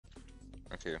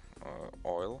Iraqi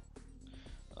oil,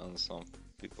 and some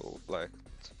people like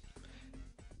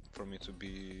for me to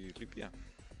be Libya.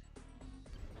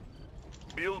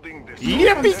 Building this.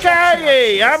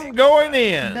 Yippee-ki-yay! I'm going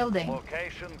in! Building.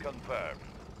 Location confirmed.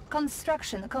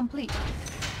 Construction complete.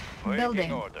 Waiting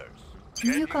Building. orders.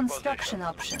 New Changing construction position.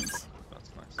 options. That's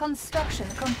nice. Construction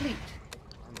complete.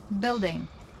 Building.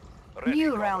 Ready,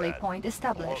 New comrade. rally point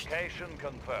established. Location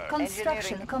confirmed.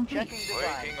 Construction complete.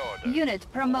 Waiting orders. Unit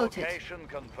promoted. Location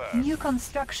confirmed. New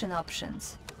construction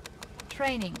options.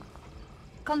 Training.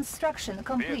 Construction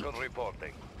complete. Vehicle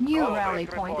reporting. New All rally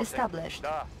bridge point reporting. established.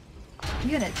 Da.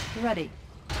 Unit ready.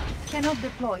 Cannot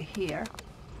deploy here.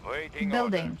 Waiting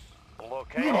Building. orders.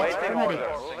 Location Unit Waiting ready.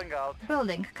 orders. Rolling out.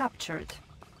 Building captured.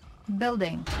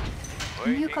 Building.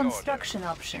 Waiting New construction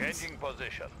orders. options. Changing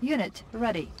position. Unit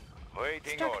ready.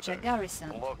 Waiting Structure orders. garrison.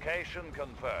 Location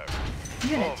confirmed.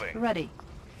 Unit Moving. ready.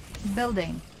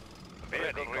 Building.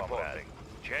 Vehicle reporting.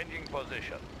 Changing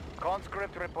position.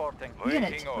 Conscript reporting.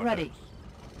 Unit Waiting orders. ready.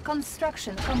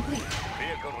 Construction complete.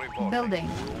 Vehicle reporting. Building.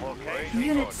 Location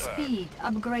Unit confirmed. speed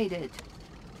upgraded.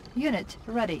 Unit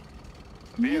ready.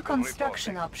 New Vehicle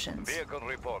construction reporting. options. Vehicle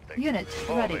reporting. Unit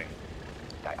ready. Moving.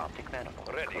 Dioptic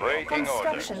manifold. Ready. Waiting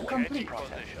Construction orders. complete. Changing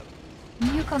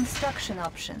position. New construction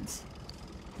options.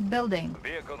 Building.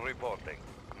 Vehicle reporting.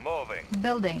 Moving.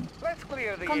 Building. Let's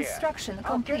clear the Construction air.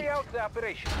 complete. Out the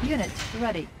operation. Unit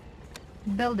ready.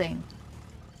 Building.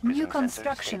 Prism New sensors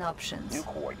construction stable. options. New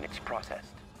coordinates processed.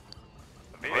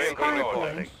 Vehicle Spy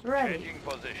reporting. plane ready. Changing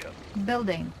position.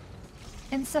 Building.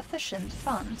 Insufficient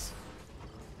funds.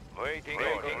 Waiting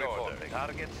orders.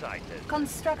 Target sighted.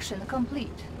 Construction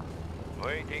complete.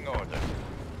 Waiting orders.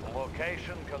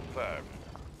 Location confirmed.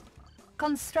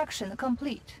 Construction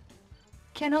complete.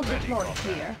 Cannot Ready, deploy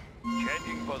comrade. here.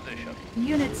 Changing position.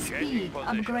 Unit Changing speed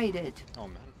position. upgraded. Oh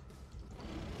man.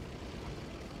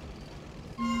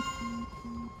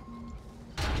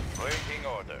 Waiting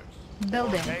orders.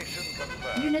 Building. Location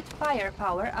confirmed. Unit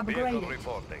firepower Vehicle upgraded.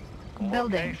 reporting.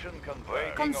 Building. Location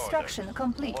confirmed. Construction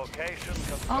complete. Location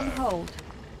confirmed. On hold.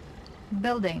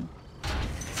 Building.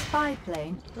 Spy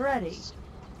plane ready.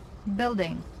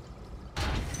 Building.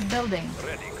 Building.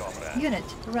 Ready, comrade. Unit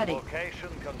ready. Location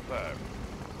confirmed.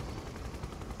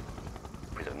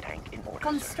 Prism tank in order.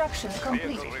 Construction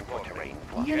complete. Vehicle reporting. Terrain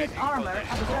flux. Unit Changing armor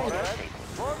position.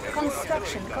 upgraded.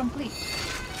 Construction complete.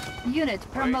 Unit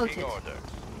promoted. Waiting orders.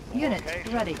 Unit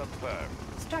Location ready. confirmed.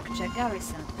 Structure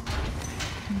garrison.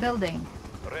 Building.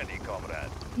 Ready, comrade.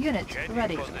 Unit Changing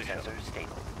ready. position. Sensors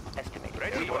stable. Estimated.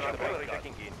 Ready for artillery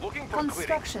checking in. Looking for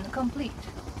Construction complete.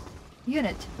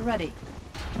 Unit ready.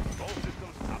 All systems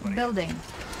operating. Building.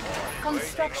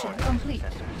 Construction complete.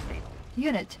 Sensors stable.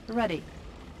 Unit ready.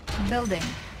 Building.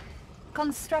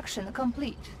 Construction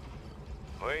complete.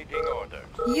 Waiting orders.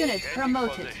 Unit Changing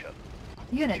promoted. position.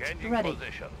 Unit Changing ready.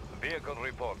 position. Vehicle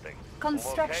reporting.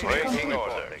 Construction Location complete.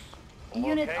 orders.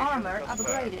 Unit Location armor confirmed.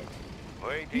 upgraded.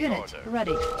 Waiting Unit orders.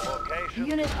 ready. Location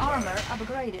Unit confirmed. armor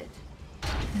upgraded.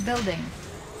 Building.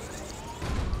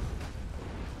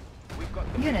 We've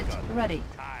got the Unit big gun. ready.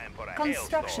 Time for a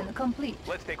Construction hailstorm. complete.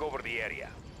 Let's take over the area.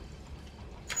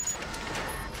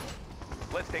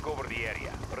 Let's take over the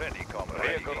area. Ready, comrade.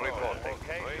 Vehicle reporting.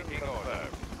 Waiting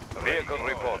confirmed. Vehicle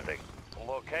reporting.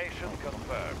 Location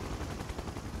confirmed.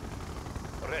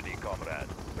 Ready, comrade.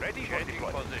 Ready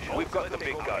for position. We've got the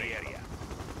big gun. Area.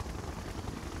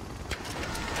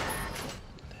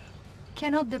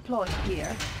 Cannot deploy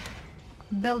here.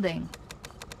 Building.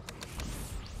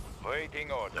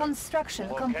 Waiting order. Construction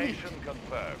complete. Location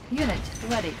confirmed. Unit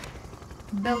ready.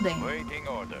 Building. Waiting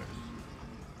orders.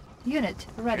 Unit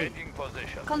ready. Changing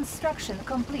position. Construction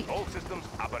complete. All systems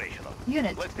operational.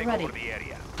 Unit Let's take ready. over the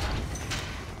area.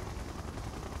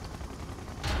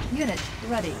 Unit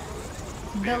ready.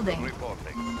 Vehicle Building.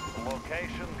 reporting.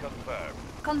 Location confirmed.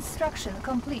 Construction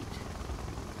complete.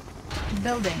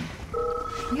 Building.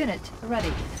 Unit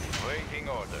ready. Waiting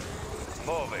order.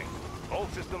 Moving. All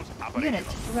systems operational. Unit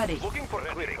ready. Looking for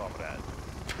clearing, comrade.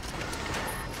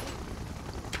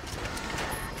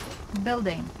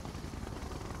 Building.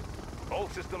 All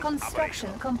systems Construction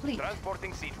operational. complete.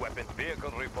 Transporting siege weapon.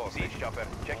 Vehicle reporting. Siege chopper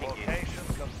checking Location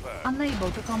confirmed.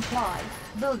 Unable to comply.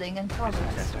 Building in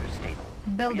progress. Sensors stable.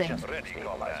 Building. Readjusting Ready, comrade.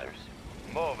 stabilizers.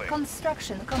 Moving.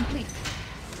 Construction complete.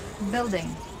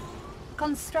 Building.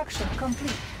 Construction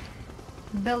complete.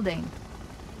 Building.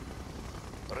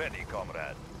 Ready,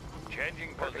 comrade.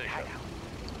 Changing Perfect position. hideout.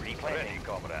 Ready, Replanning.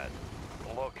 comrade.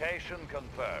 Location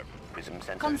confirmed. Prism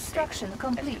sensors Construction stable.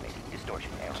 complete. Estimated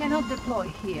distortion error. Cannot deploy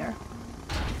here.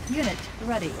 Unit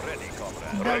ready. Ready,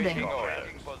 comrade. Building. Waiting orders.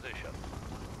 Position.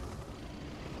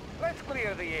 Let's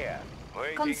clear the air.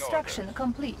 Waiting Construction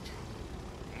complete.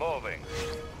 Moving.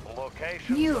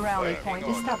 Location. New rally confirmed.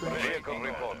 point established. Vehicle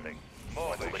reporting.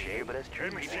 Moving.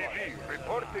 MCV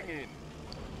reporting in.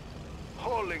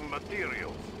 Hauling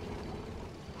materials.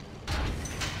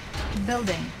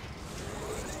 Building.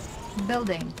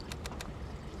 Building.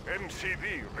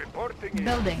 MCV reporting in.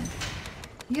 Building.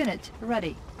 Unit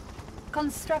ready.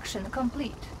 Construction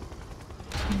complete.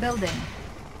 Building.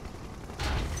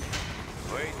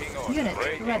 Waiting order. Unit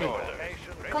Waiting ready. order.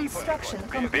 Location ready Construction for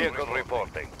complete. Vehicle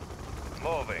reporting.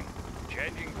 Moving.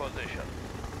 Changing position.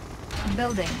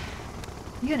 Building.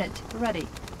 Unit ready.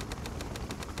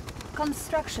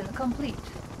 Construction complete.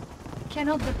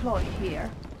 Cannot deploy here.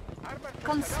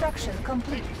 Construction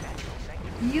complete.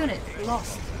 Unit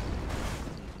lost.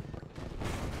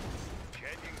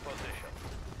 Changing position.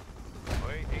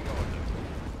 Waiting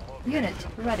order. Unit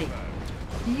ready.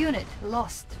 Unit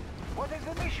lost. What is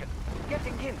the mission?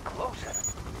 Getting in closer.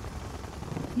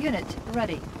 Unit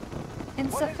ready. What is the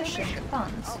Insufficient mission?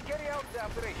 funds. I'll carry out the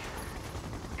operation.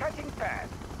 Cutting path.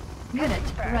 Unit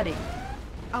ready.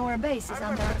 Our base is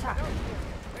under attack.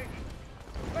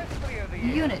 Let's clear the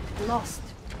air. Unit lost.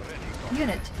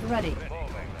 Unit ready.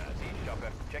 Moving. Siege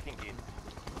chopper checking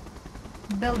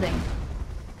in. Building.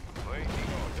 Waiting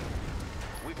order.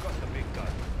 We've got the big gun.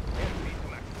 Airspeed to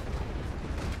max.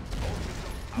 All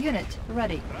systems Unit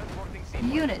ready. transporting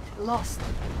seaplane. Unit lost.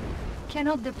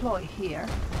 Cannot deploy here.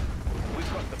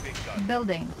 We've got the big gun.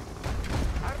 Building.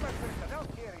 Armored personnel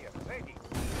carrier ready.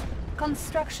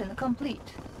 Construction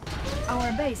complete.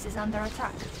 Our base is under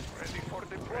attack. Ready for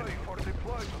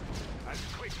deployment. As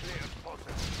quickly as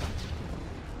possible.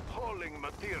 Hauling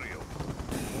material.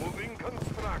 Moving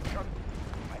construction.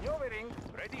 Maneuvering.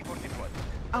 Ready for deployment.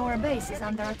 Our base is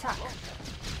under attack.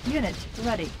 Unit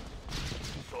ready.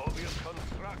 Soviet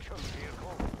construction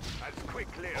vehicle. As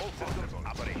quickly as possible.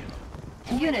 Operational.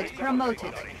 Unit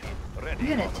promoted. Ready.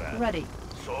 Unit comrade. ready.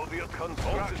 Soviet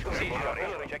construction. Siege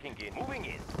artillery checking in. Moving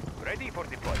in. Ready for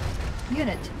deployment.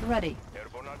 Unit ready.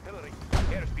 Airborne artillery.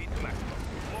 Airspeed to maximum.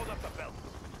 Load up the belt.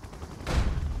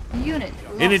 Unit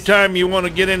lost. Anytime you want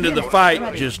to get into the Unit fight,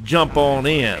 ready. just jump on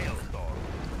in. Hailstorm.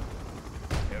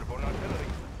 Airborne artillery.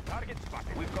 Target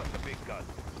spotted. We've got the big gun.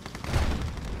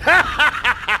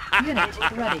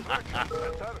 Unit ready.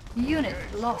 Center. Unit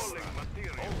lost. Hauling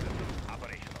material. All systems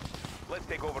operational. Let's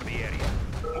take over the area.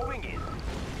 Moving in.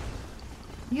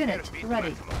 Unit Airspeed to ready.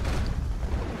 maximum.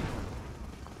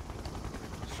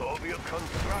 Soviet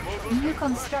construction. New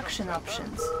construction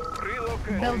options.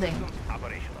 Relocate. Building. Systems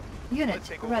operational. Unit Let's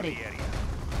take over ready. the area.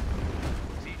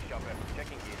 Siege chopper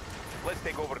checking in. Let's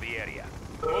take over the area.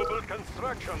 Mobile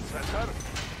construction center.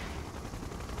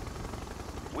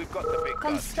 We've got the big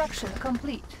gun. Construction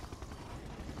complete.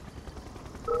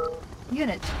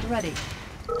 Unit ready.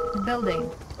 Building.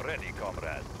 Ready,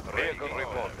 comrade. Vehicle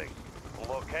reporting.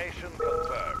 Location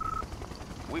confirmed.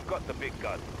 We've got the big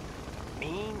gun.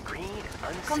 Mean green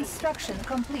unseen. Construction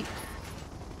complete.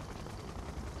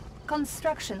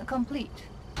 Construction complete.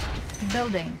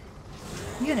 Building.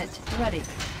 Unit ready.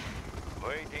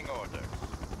 Waiting order.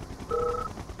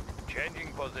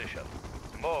 Changing position.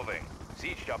 Moving.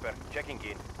 Siege chopper checking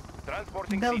in.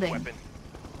 Transporting Building. siege weapon.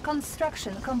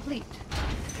 Construction complete.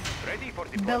 Ready for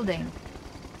deployment. Building.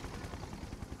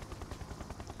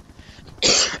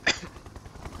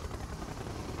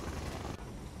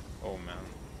 Oh man.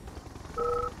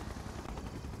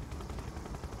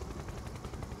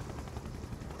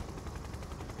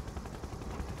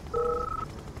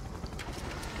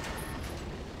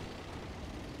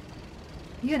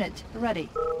 Unit ready.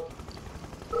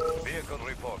 Vehicle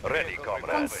report. Ready, comrade.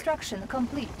 Construction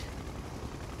complete.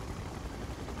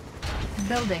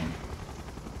 Building.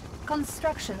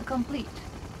 Construction complete.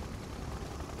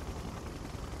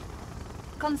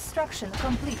 Construction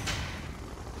complete.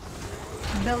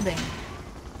 Building.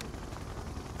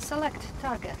 Select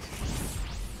target.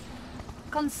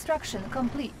 Construction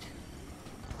complete.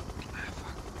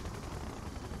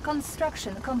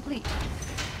 Construction complete.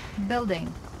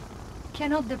 Building.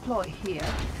 Cannot deploy here.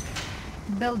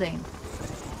 Building.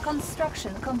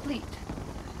 Construction complete.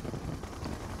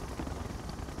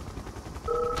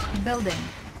 Building.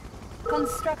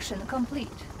 Construction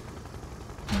complete.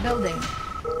 Building.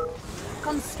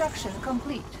 Construction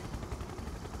complete.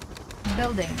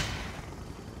 Building.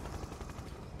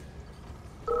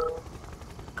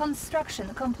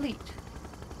 Construction complete.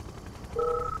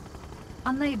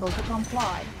 Unable to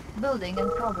comply. Building in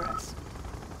progress.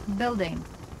 Building.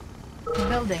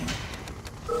 Building.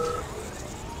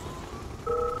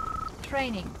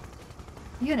 Training.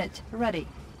 Unit ready.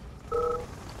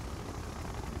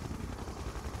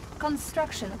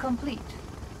 Construction complete.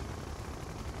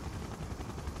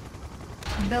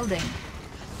 Building.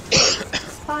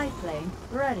 Spy plane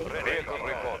ready. Vehicle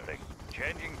reporting.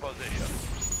 Changing position.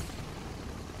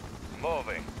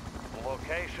 Moving.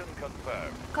 Location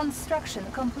confirmed. Construction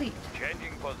complete.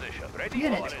 Changing position. Ready?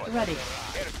 Unit ready.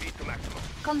 Airspeed to maximum.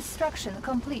 Construction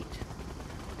complete.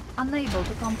 Unable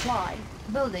to comply.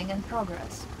 Building in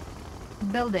progress.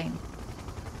 Building.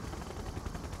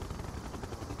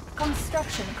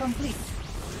 Construction complete.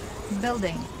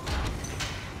 Building.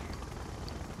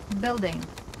 Building.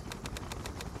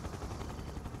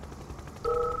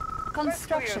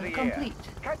 Construction Let's clear the air.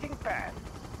 complete. Cutting path.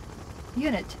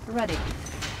 Unit ready.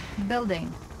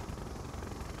 Building.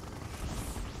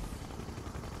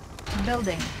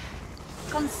 Building.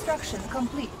 Construction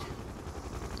complete.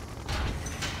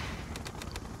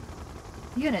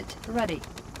 Unit ready.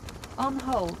 On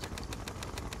hold.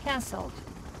 Cancelled.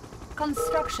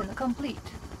 Construction complete.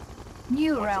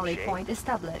 New rally point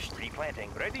established.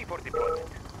 Replanting. Ready for deployment.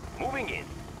 Moving in.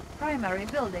 Primary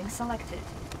building selected.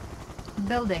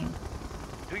 Building.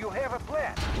 Do you have a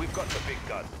plan? We've got the big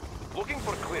gun. Looking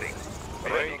for clearing.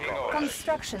 Waiting orders.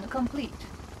 Construction complete.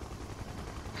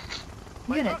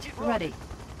 Unit ready.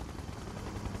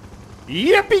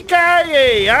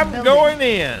 Yippee-ki-yay! I'm Building. going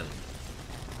in.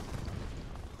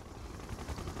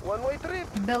 One-way trip.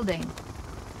 Building.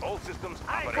 All systems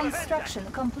operating. Construction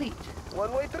complete.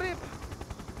 One-way trip.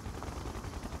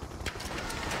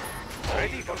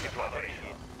 Ready for deployment.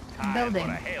 Time Building.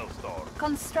 for a hailstorm.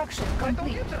 Construction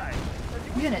complete.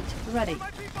 Unit ready.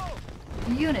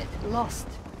 Unit lost.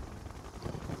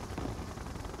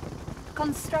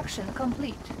 Construction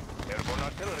complete. Airborne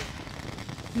artillery.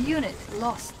 Unit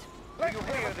lost. Let's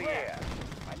clear the air.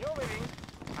 Maneuvering.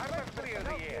 Let's clear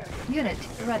the air. Unit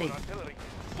ready. Airborne artillery.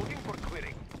 Looking for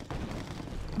clearing.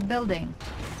 Building.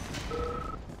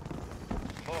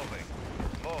 Moving.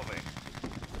 Moving.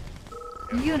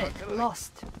 Unit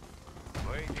lost.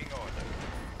 Waiting order.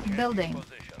 Changing Building.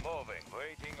 Position. Moving.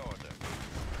 Waiting order.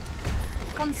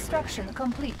 Construction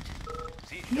complete.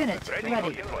 Siege Unit ready. ready.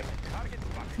 For deployment. Target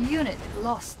spotted. Unit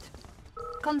lost.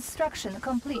 Construction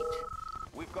complete.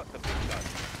 We've got the big gun.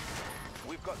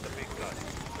 We've got the big gun.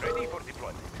 Ready for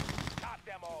deployment. Shot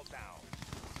them all down.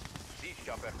 Siege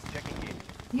chopper checking in.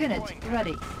 Unit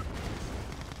ready.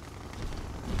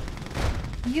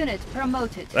 Unit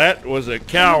promoted. That was a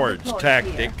coward's Deployed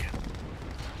tactic.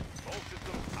 All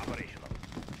systems operational.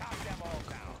 Shot them all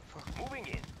down. Moving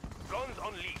in. Guns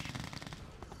unleashed.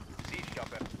 Siege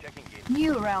chopper checking in.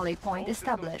 New rally point All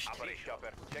systems established. Siege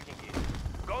chopper checking in.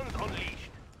 Guns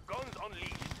unleashed. Guns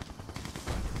unleashed.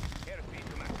 Airspeed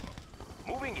to maximum.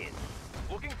 Moving in.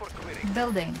 Looking for clearing.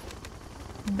 Building.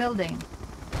 Building.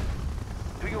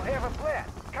 Do you have a plan?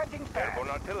 Cutting path. Airborne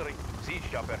artillery. Siege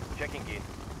chopper checking in.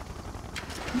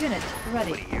 Unit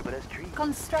ready. Here but us trees.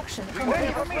 Construction We complete.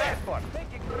 have a transport.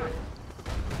 Making track.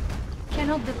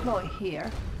 Cannot deploy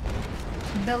here.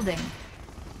 Building.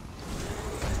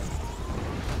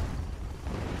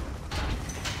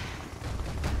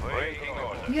 Waiting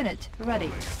order. Unit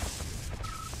ready.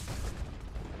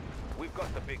 We've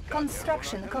got the big gun.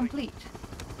 Construction Airborne artillery.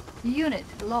 complete. Unit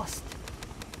lost.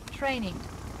 Training.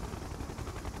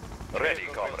 Ready,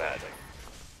 comrade.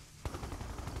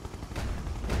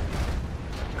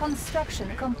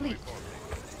 Construction complete.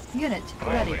 Unit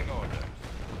ready. Moving order.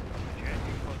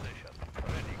 Changing position.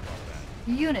 Ready,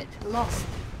 comrade. Unit lost.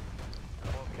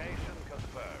 Location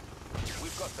confirmed.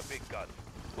 We've got the big gun.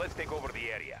 Let's take over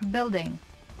the area. Building.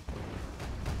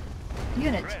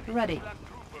 Unit ready. Black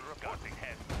trooper reporting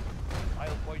head.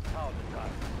 I'll point out the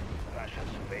target.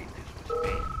 Russia's fate is with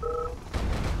me.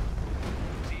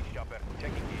 Siege chopper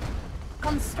checking in.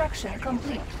 Construction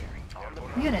complete.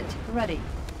 Unit ready.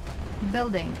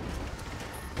 Building.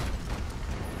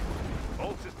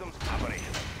 All systems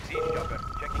operational. Siege chopper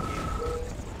checking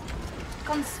in.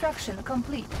 Construction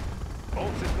complete.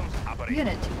 All systems operational.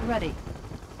 Unit ready.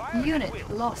 Fire at Unit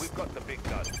will. lost. We've got the big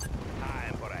gun.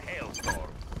 Time for a hailstorm.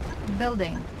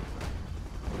 Building.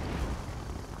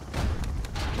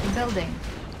 Building.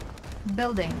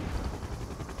 Building.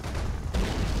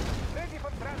 Ready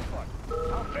for transport.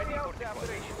 I'll carry out the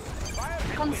operation. Fire at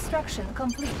will. Construction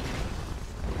complete.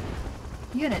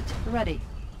 Unit ready.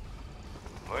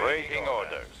 Waiting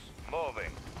orders.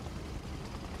 Moving.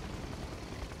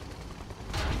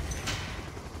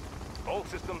 All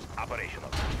systems operational.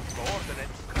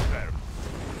 Coordinates confirmed.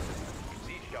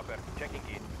 Siege chopper checking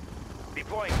in.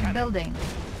 Deploying cannon. Building.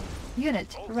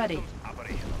 Unit All ready. systems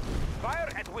operational. Fire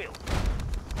at will.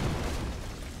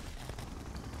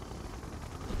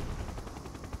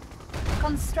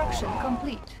 Construction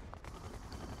complete.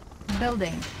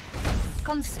 Building.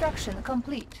 Construction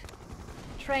complete.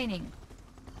 Training.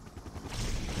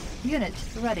 Unit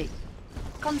ready.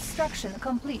 Construction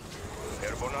complete.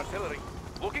 Airborne artillery.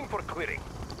 Looking for clearing.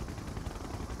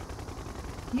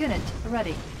 Unit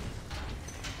ready.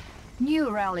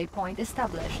 New rally point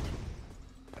established.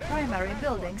 Primary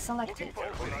building selected.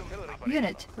 Airborne artillery.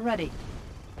 Unit ready.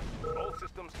 All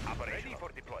systems operational. Ready for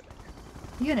deployment.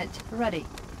 Unit ready.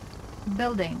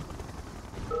 Building.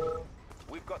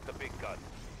 We've got the big gun.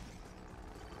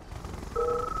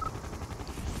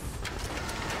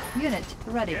 Unit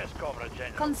ready. Yes, Comrade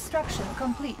General. Construction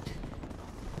complete.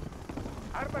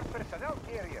 Armored personnel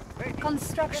area. Ready.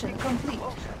 Construction complete.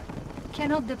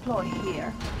 Cannot deploy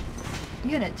here.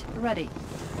 Unit ready.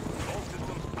 All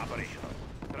systems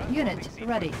operational. Unit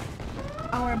ready.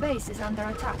 Our base is under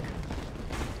attack.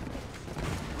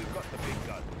 We've got the big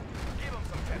gun. Give them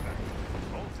some pepper.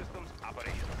 All systems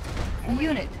operational.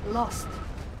 Unit lost.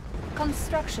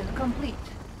 Construction complete.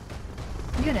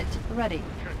 Unit ready.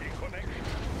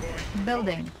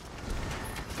 Building.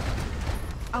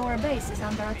 Our base is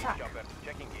under attack. Chopper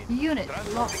checking in. Unit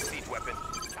Transporting lost. siege weapon.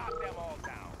 Shot them all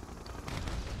down.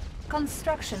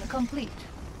 Construction complete.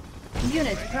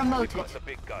 Unit We've promoted. got the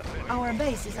big gun. Our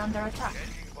base is under attack.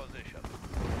 Changing position.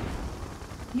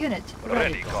 Unit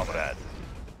Ready, ready. comrade.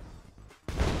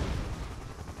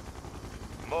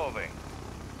 Moving.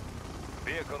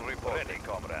 Vehicle reporting. Ready,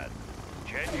 comrade.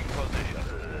 Changing position.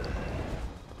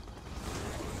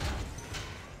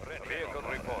 Ready, vehicle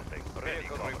reporting.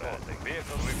 Vehicle reporting.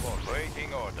 Vehicle reporting.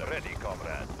 Waiting order. Ready,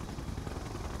 comrade.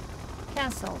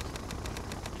 Cancelled.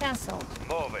 Cancelled.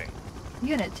 Moving.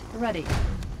 Unit ready.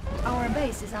 Our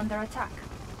base is under attack.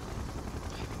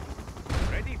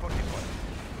 Ready for deployment.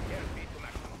 Airspeed to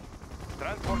maximum.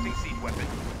 Transporting siege weapon.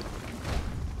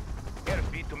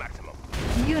 Airspeed to maximum.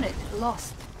 Unit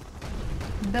lost.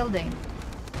 Building.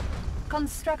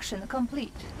 Construction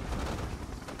complete.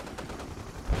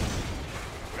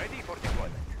 Ready for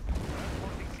deployment.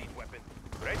 Transporting siege weapon.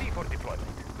 Ready for deployment.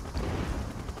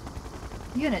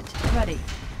 Unit ready.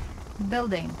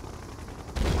 Building.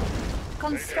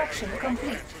 Construction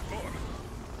complete.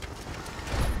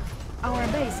 Our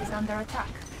base is under attack.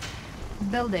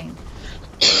 Building.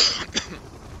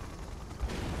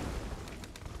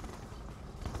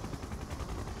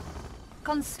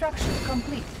 Construction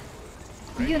complete.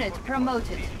 Unit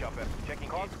promoted. Siege chopper checking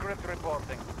conscript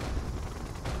reporting.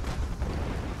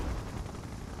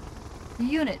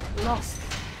 Unit lost.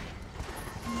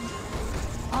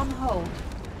 On hold.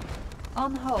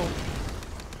 On hold.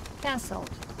 Cancelled.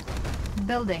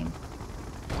 Building.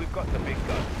 We've got the big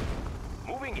gun.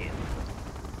 Moving in.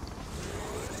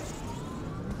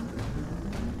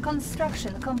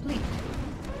 Construction complete.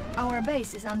 Our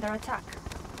base is under attack.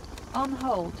 On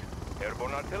hold.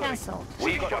 Airborne artillery. Cancelled.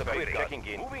 We've got the big gun. Checking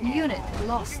in. Moving in. Unit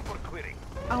lost. Looking for clearing.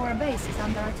 Our base is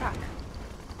under attack.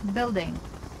 Building.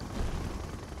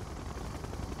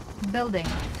 Building.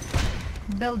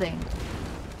 Building.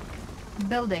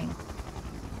 Building.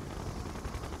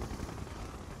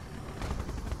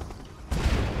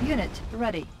 Unit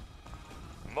ready.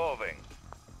 Moving.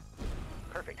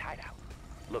 Perfect hideout.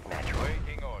 Look natural.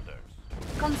 Waiting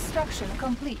orders. Construction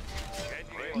complete.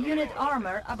 Changing Unit orders.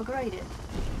 armor upgraded.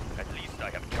 At least I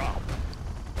have job.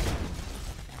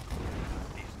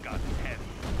 This gun's heavy.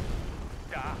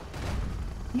 Da.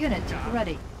 Unit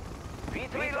ready.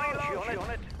 V3 launch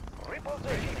unit.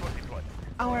 Reposition for deployment.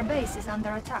 Our base is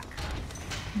under attack.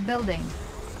 Building.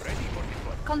 Ready for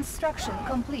deployment. Construction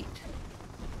complete.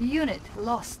 Unit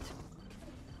lost.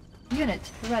 Unit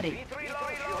ready. V3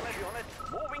 launch unit.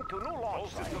 Moving to new All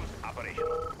launch site. systems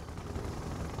operational.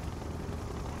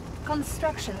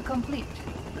 Construction complete.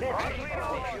 Let's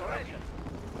launch unit.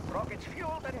 Rockets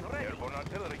fueled and ready. Airborne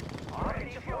artillery.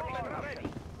 Rockets fueled and ready.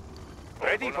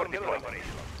 Ready for deployment.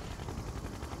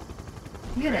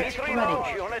 Unit V3 ready.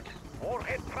 launch unit.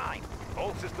 Warhead prime.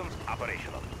 All systems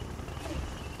operational.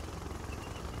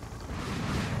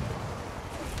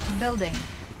 Building.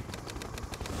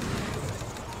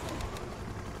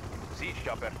 Siege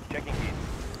chopper checking in.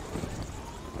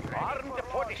 Armed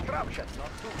for destruction. Not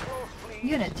too close, please.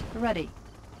 Unit ready.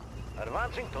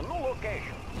 Advancing to new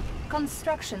location.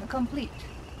 Construction complete.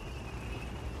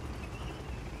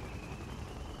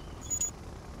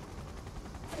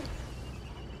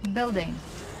 Building.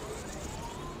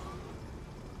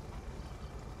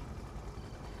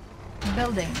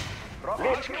 Building.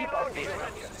 Let's keep our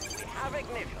distance. We have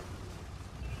ignition.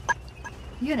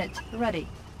 Unit ready.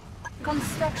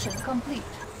 Construction complete.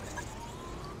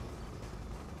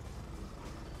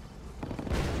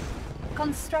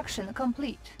 Construction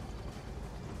complete.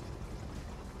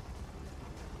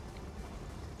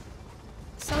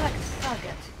 Select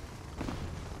target.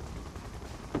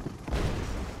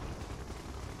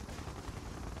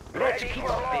 Let's keep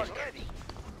our distance.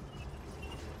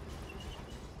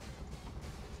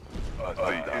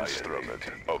 The instrument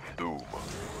of doom.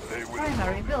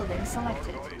 Primary building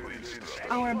selected.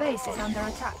 Our base is under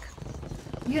attack.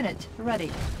 Unit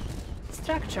ready.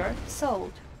 Structure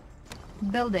sold.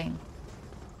 Building.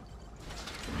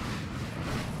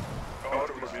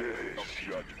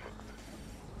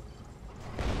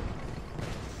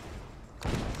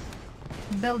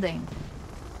 Building.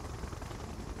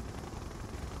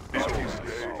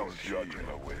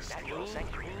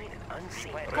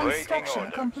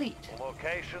 Construction complete.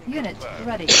 Location Unit confirmed.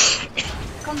 ready.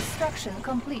 Construction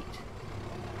complete.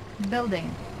 Building.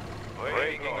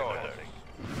 Waiting order.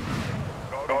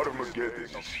 Armageddon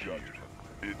is here.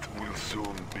 It will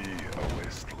soon be a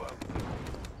wasteland.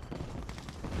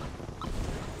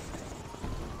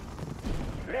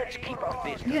 Let's keep our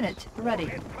business. Unit ready.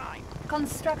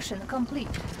 Construction complete.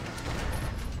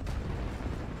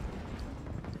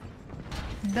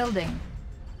 Building.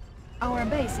 Our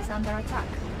base is under attack.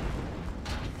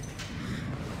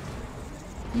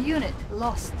 Unit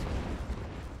lost.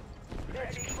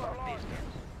 Let's keep our business.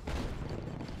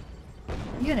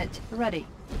 Unit ready.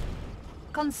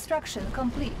 Construction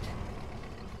complete.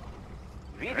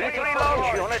 V3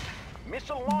 launch unit.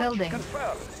 Missile launch Building.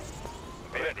 confirmed.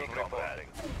 Ready combat.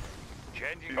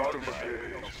 Changing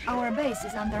Armageddon is Our base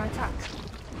is under attack.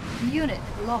 Unit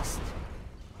lost.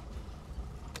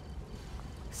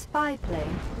 Spy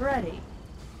plane ready.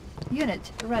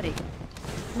 Unit ready.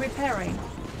 Repairing.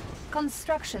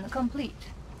 Construction complete.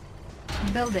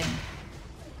 Building.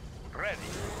 ready.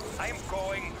 I'm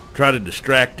going. Try to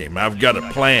distract him. I've got a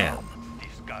plan.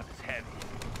 This gun is heavy.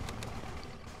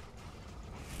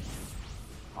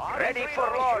 Ready for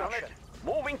launch.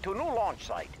 Moving to new launch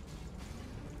site.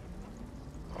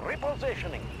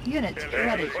 Repositioning. Unit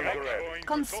ready.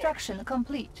 Construction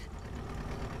complete.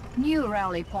 New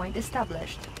rally point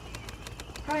established.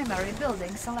 Primary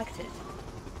building selected.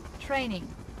 Training.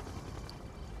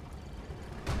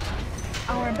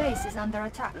 Our base is under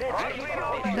attack. Let's keep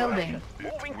our business. Building.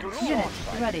 Moving to new Unit launch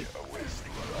site. ready.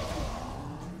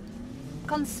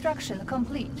 Construction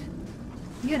complete.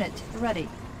 Unit ready.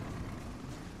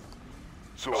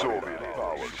 Soviet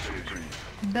power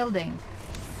supreme. Building.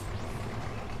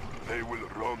 They will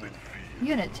run in fear.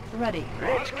 Unit ready.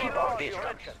 Let's keep our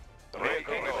distance.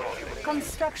 Waiting order.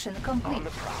 Construction complete.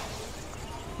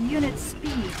 Unit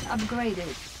speed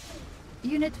upgraded.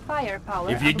 Unit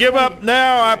firepower If you give up upgraded.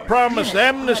 now, I promise Unit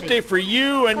amnesty ready. for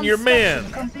you and your men.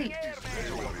 Construction complete.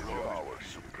 Soviet power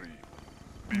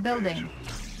supreme. Building.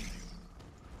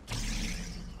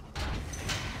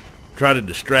 Try to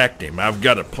distract him. I've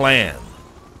got a plan.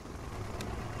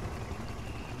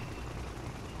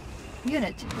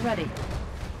 Unit ready.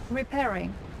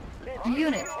 Repairing.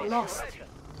 Unit lost.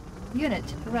 Unit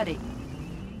ready.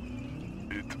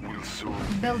 It will soon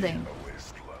be Building. a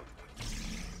wasteland.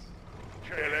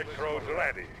 Electrodes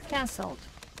ready. Cancelled.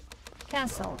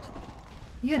 Cancelled.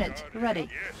 Unit ready.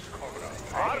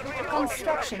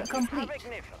 Construction complete.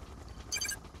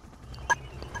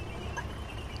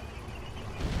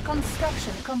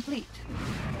 Construction complete.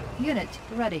 Unit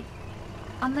ready.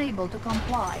 Unable to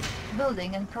comply.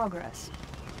 Building in progress.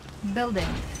 Building.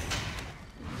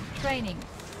 Training.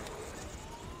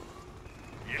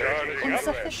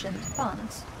 Insufficient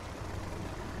funds.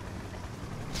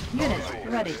 Unit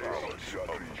ready.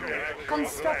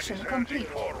 Construction complete.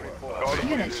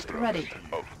 Unit ready.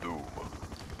 Of doom.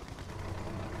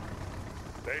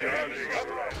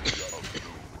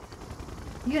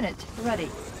 Unit ready.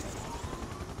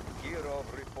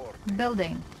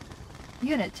 Building.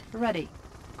 Unit ready.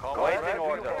 Waiting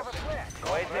orders.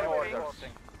 Waiting orders.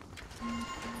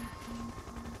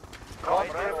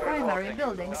 Primary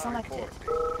building selected.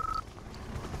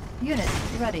 Unit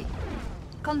ready.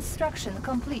 Construction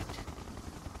complete.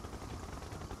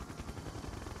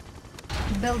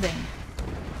 Building.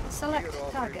 Select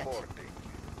target.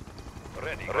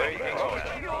 Ready. Waiting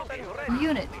order.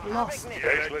 Unit lost.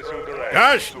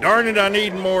 Gosh darn it, I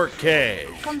need more cash.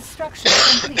 Construction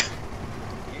complete.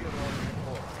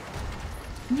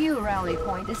 New rally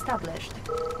point established.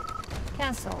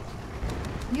 Cancelled.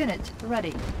 Unit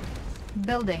ready.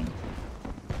 Building.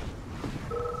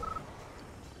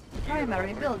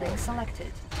 Primary building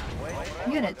selected.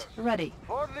 Unit ready.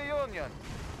 For the Union.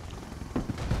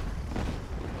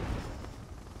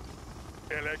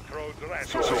 Electrodes ready.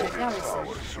 Structure garrison.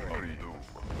 Supreme.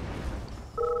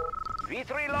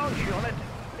 V3 launch unit.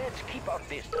 Let's keep our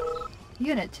distance.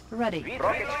 Unit ready.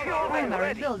 Rocket fuel Primary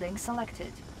ready. building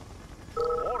selected.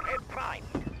 Warhead prime.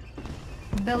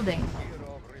 Building.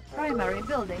 Primary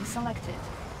building selected.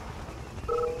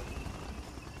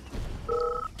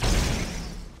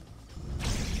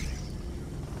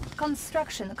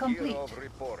 Construction complete.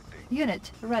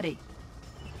 Unit ready.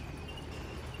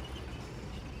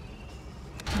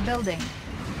 Building.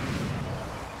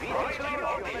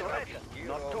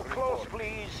 Not too close,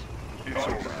 please. It's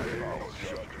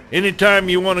okay. Anytime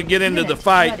you want to get into the Unit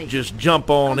fight, ready. just jump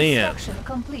on in. Construction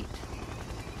complete.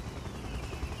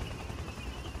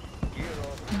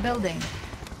 Building.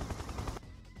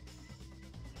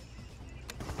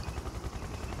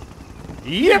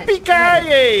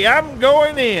 Yippee-ki-yay! I'm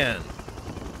going in.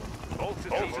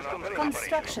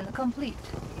 Construction complete.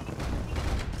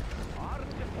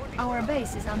 Our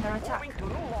base is under attack. Moving to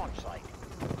new launch site.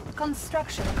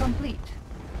 Construction complete.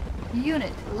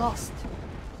 Unit lost.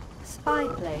 Spy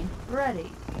plane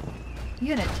ready.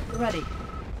 Unit ready.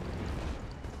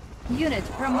 Unit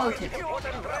promoted. Fueled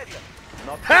and ready.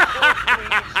 Not too close,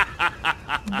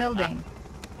 please. Building.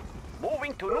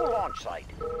 Moving to new launch site.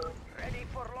 Ready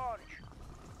for launch.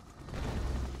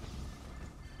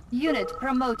 Unit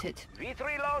promoted.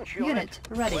 V3 launch Unit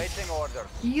ready. Waiting orders.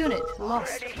 Unit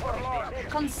lost. Ready for launch.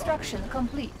 Construction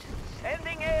complete.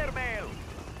 Sending airmail.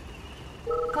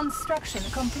 Construction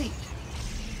complete.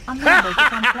 Unable to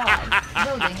comply.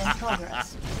 Building in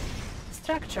progress.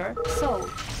 Structure sold.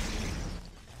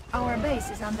 Our base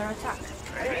is under attack.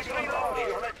 V3 launch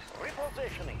unit.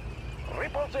 Repositioning.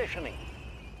 Repositioning.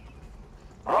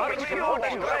 Rocket fueled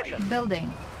and ready.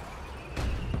 Building.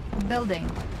 Building.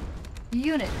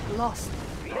 Unit lost.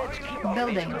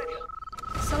 Building.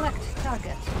 Select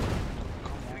target.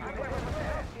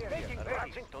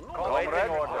 Waiting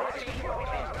orders.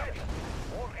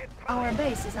 Our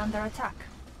base is under attack.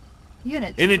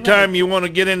 Unit Anytime ready. you want to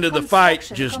get into the fight,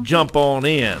 Construction just complete. jump on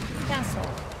in. Cancel.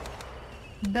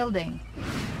 Building.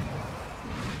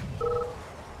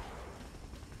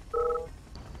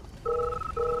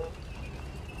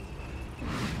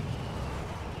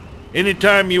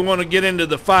 Anytime you want to get into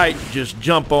the fight, just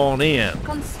jump on in.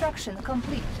 Construction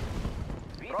complete.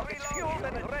 Rocket fueled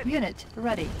and ready. Unit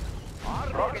ready.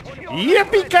 Rocket fueled.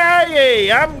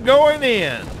 Yippee-ki-yay! I'm going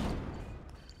in.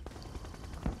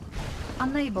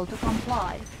 Unable to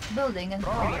comply. Building in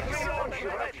progress.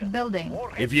 Building.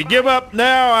 If you give up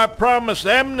now, I promise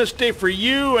amnesty for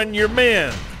you and your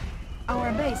men.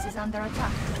 Our base is under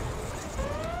attack.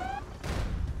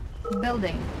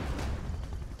 Building.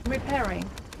 Repairing.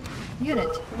 Unit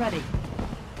ready.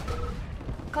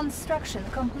 Construction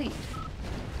complete.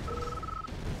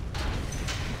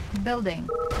 Building.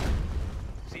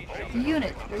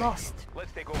 Unit lost.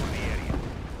 Let's take over the area.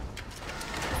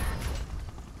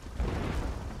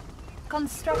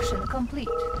 Construction complete.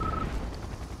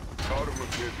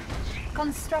 Armageddon.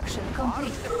 Construction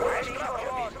complete.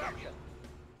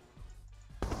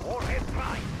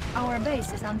 Our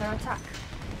base is under attack.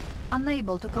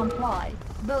 Unable to comply.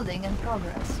 Building in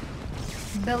progress.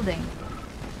 Building.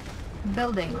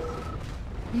 Building.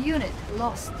 Unit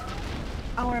lost.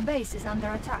 Our base is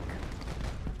under attack.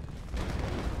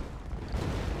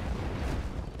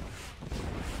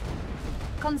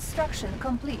 Construction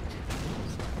complete.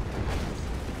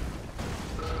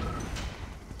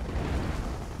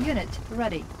 Unit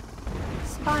ready.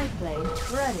 Spy plane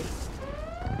ready.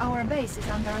 Our base is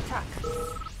under attack.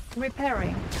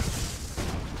 Repairing.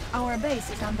 Our base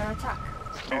is under attack.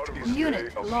 It is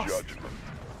Unit day of lost. judgment.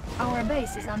 Our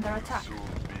base is under attack. Soon be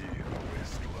a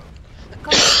wasteland.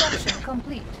 Construction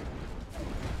complete.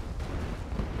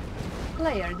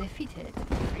 Player defeated.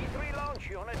 V3 launch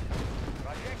unit.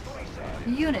 Trajectory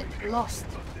set. Unit lost.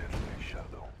 Deadly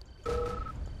shadow.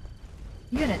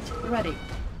 Unit ready.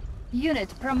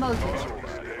 Unit promoted. Day of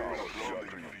revere.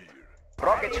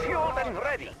 Rockets fueled and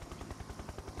ready.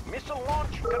 Missile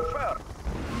launch confirmed.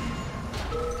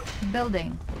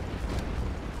 Building.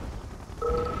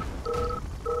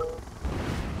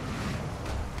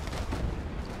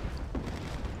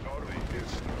 The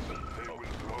instance they will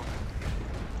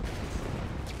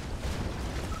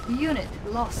come. Unit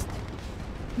lost.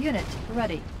 Unit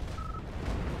ready.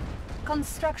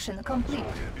 Construction complete.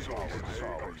 It's our day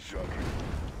of judgment.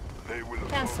 They will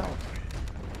Cancel.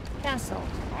 Cancel.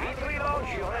 V3 launch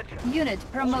unit. Unit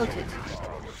promoted.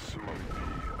 soon be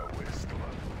a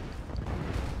wasteland.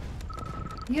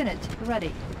 Unit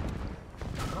ready.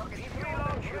 V3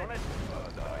 launch unit.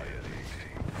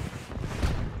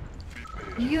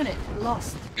 Unit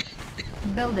lost.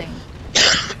 Building.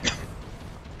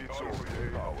 It's our day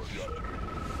of judgment.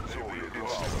 So it is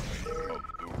our of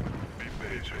doom. Be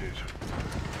patient.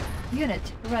 Unit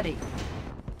ready.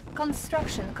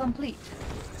 Construction complete.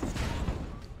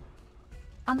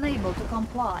 Unable to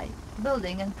comply.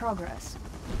 Building in progress.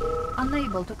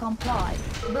 Unable to comply.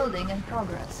 Building in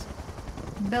progress.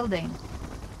 Building.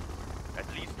 At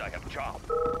least I have job.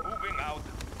 Moving out.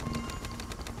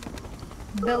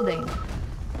 Building.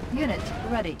 Unit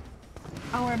ready.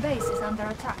 Our base is under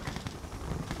attack.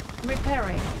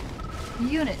 Repairing.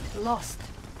 Unit lost.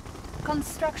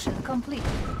 Construction complete.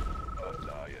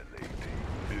 Annihilating.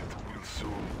 It will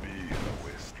soon be a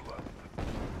wasteland.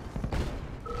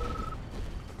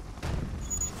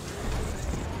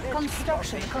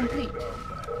 Construction complete.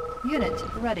 Unit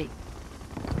ready.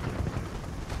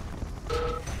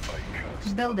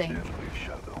 Building. Deadly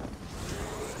shadow.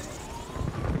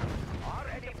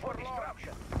 Ready for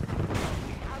destruction.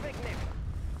 We have ignition.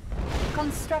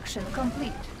 Construction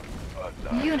complete.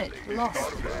 Unit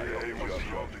lost.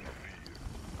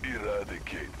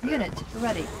 Eradicate them. Unit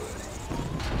ready.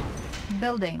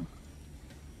 Building.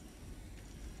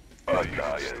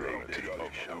 Annihilating.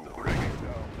 Bringing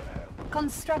down the hell.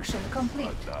 Construction complete.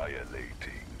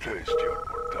 Annihilating. Taste your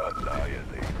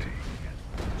annihilating.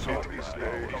 So is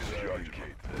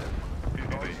eradicate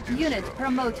them. Unit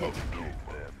promoted.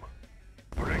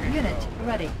 Unit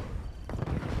ready.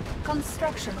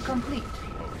 Construction complete.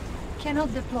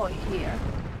 Cannot deploy here.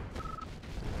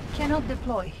 Cannot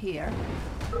deploy here.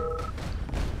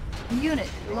 Unit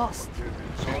lost.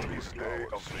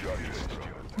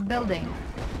 Building.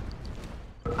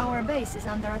 Our base is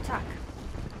under attack.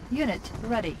 Unit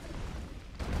ready.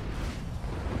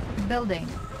 Building.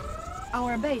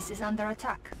 Our base is under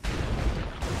attack.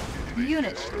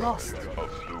 Unit lost.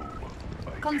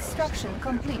 Construction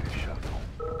complete.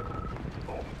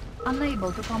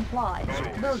 Unable to comply.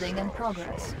 Building in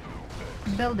progress.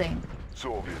 Building.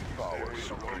 Soviet power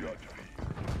superior.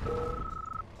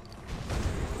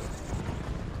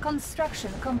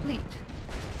 Construction complete.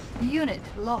 Unit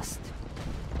lost.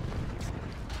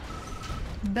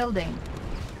 Building.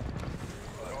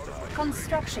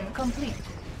 Construction complete.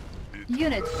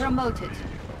 Unit promoted.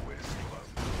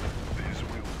 This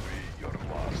will be your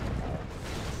last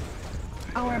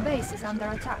moment. Our base is under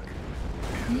attack.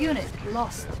 Unit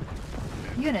lost.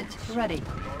 Unit ready.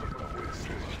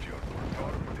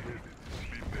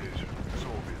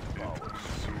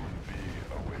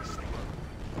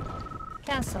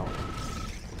 Cancelled.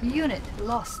 Unit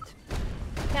lost.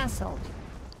 Cancelled.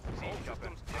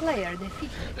 Player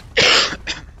defeated.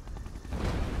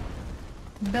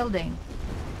 Building.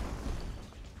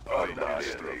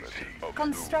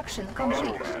 Construction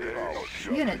complete.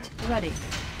 Unit ready.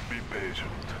 Be patient.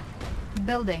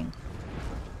 Building.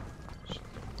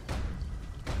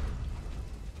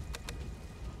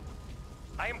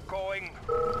 I'm going.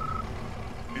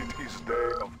 It is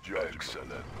day of judgment.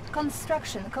 Excellent.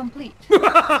 Construction complete.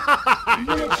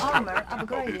 Unit armor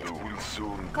upgraded. It will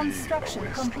soon Construction be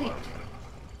a complete. wasteland.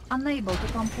 Unable to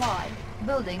comply.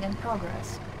 Building in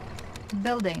progress.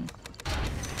 Building.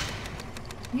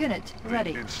 Unit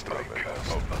ready. Instrument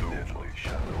of the deadly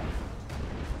shadow.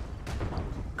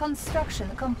 Construction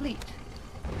complete.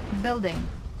 Building.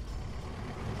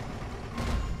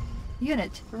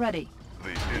 Unit ready.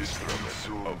 The instrument will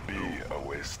soon be a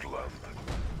wasteland.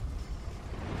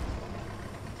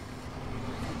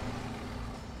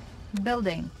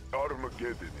 Building.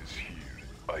 Armageddon is here.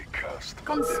 I cast a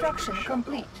Construction deadly shadow.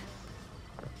 complete.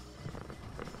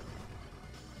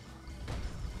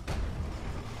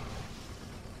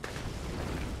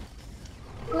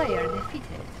 Player defeated.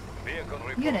 Vehicle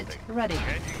reporting. Unit ready.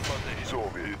 Changing position.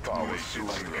 Soviet power soon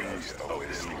be a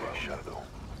wasteland shadow.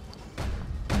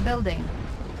 Building.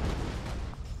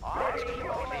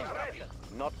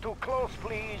 Not too close,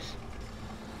 please.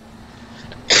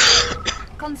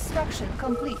 Construction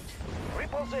complete.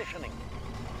 Repositioning.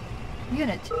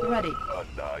 Unit ready.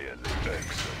 Annihilate.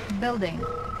 Excellent. Building.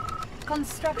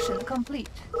 Construction complete.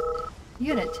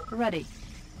 Unit ready.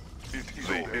 It is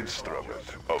the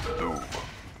instrument of doom.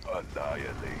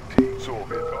 Annihilating.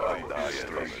 Soviet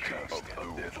annihilation of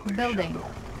the deadly Building.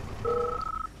 shadow.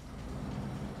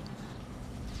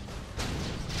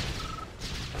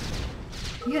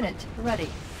 Unit ready.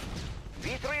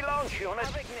 V3 launch unit.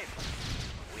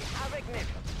 We have ignition.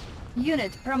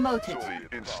 Unit promoted. The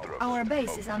instrument Our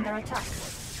base of is under doom. attack.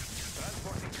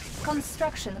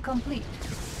 Construction complete.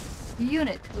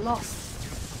 Unit lost.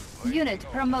 Unit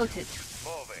promoted.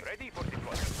 Moving. Ready for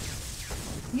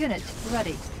deployment. Unit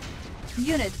ready.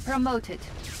 Unit promoted.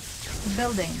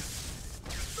 Building.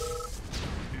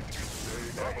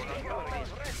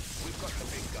 We've got the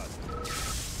big gun.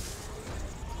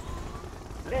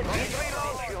 Let's V3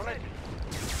 launch unit.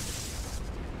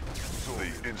 The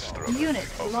instrument Unit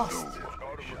of lost. doom.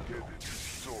 Armageddon.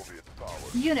 Soviet power.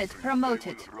 Unit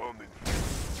promoted. Running.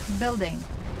 Building.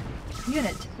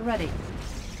 Unit ready.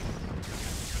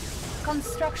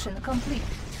 Construction complete.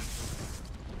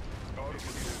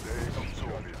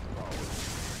 Soviet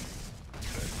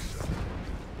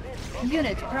power.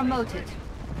 Unit promoted.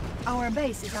 Our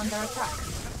base is under attack.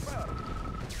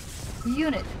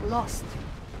 Unit lost.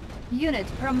 Unit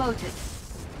promoted.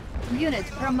 Unit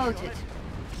promoted.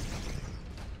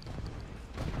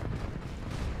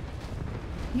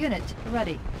 Unit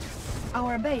ready.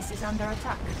 Our base is under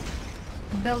attack.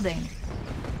 Building.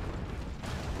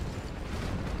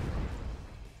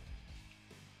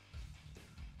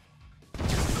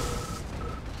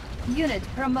 Unit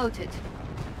promoted.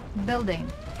 Building.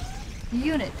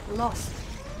 Unit lost.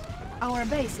 Our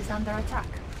base is under attack.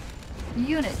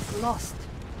 Unit lost.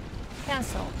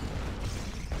 Cancel.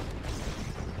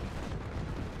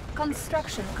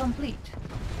 Construction complete.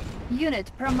 Unit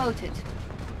promoted.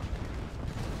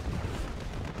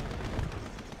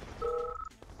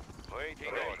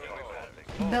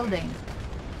 Building.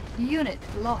 Unit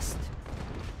lost.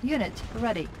 Unit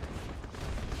ready.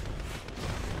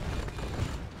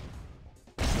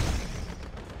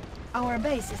 Our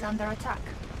base is under attack.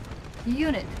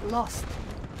 Unit lost.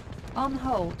 On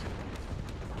hold.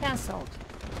 Cancelled.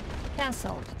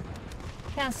 Cancelled.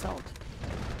 Cancelled.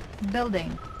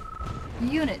 Building.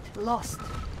 Unit lost.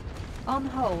 On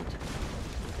hold.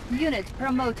 Unit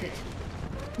promoted.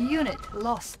 Unit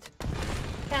lost.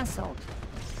 Cancelled.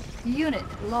 Unit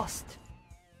lost.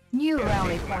 New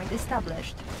rally point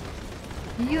established.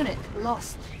 Unit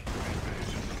lost.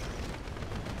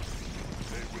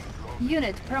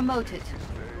 Unit promoted.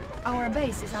 Our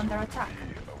base is under attack.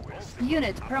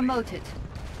 Unit promoted.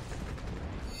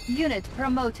 Unit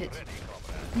promoted.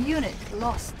 Unit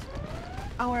lost.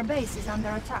 Our base is under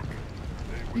attack.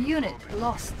 Unit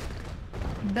lost.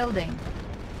 Building.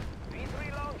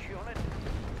 V3 launch unit.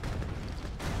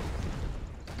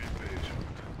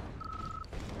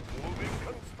 Moving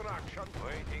construction.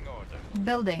 Waiting order.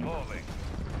 Building.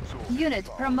 Moving. Unit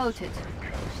promoted.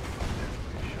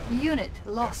 Unit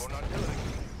lost.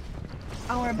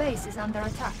 Our base is under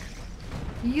attack.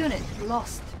 Unit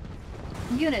lost.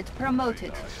 Unit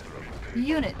promoted.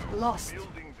 Unit lost.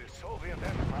 Building the Soviet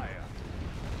Empire.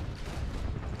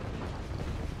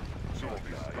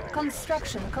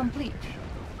 Construction complete.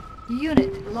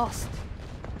 Unit lost.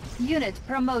 Unit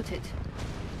promoted.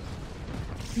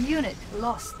 Unit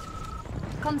lost.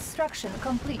 Construction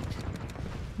complete.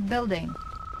 Building.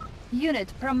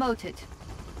 Unit promoted.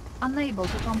 Unable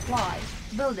to comply.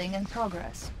 Building in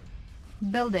progress.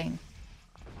 Building.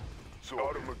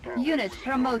 Unit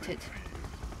promoted.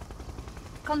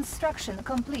 Construction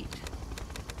complete.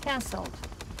 Cancelled.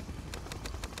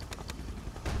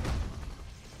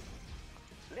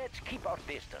 Let's keep our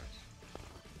distance.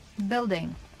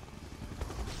 Building.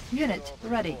 Unit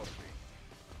ready.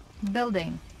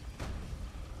 Building.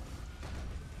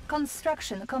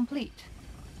 Construction complete.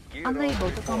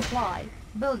 Unable to comply.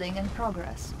 Building in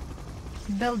progress.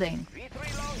 Building.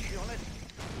 V3 launch unit.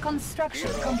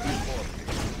 Construction complete.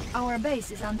 Our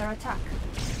base is under attack.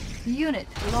 Unit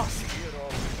lost.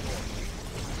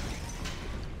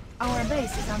 Our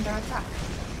base is under attack.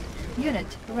 Unit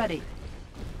ready.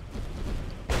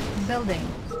 Building.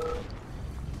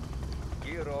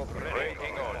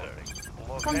 Waiting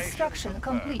order. Construction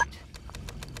complete.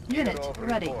 Unit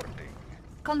ready.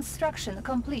 Construction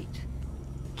complete.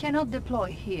 Cannot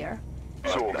deploy here.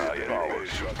 Soviet power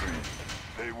supreme.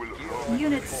 They will run.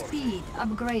 Unit speed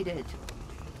upgraded.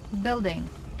 Building.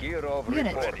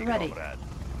 Unit ready.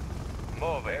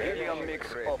 Moving.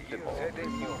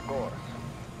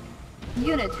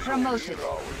 Unit promoted.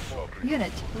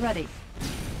 Unit ready.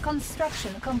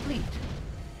 Construction complete.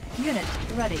 Unit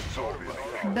ready.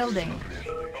 Building.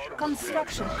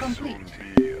 Construction complete.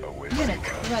 Unit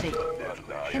ready.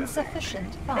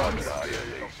 Insufficient funds.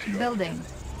 Building.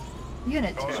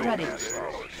 Unit ready.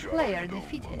 Player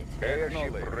defeated.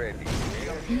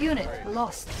 Unit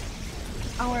lost.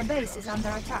 Our base is under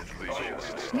attack.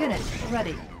 Unit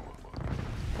ready.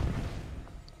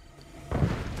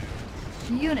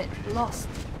 Unit lost.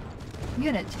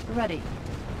 Unit ready.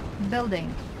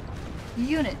 Building.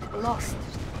 Unit lost.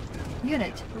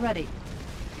 Unit ready.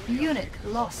 Unit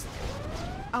lost.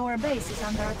 Our base is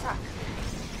under attack.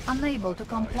 Unable to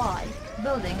comply.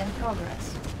 Building in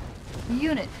progress.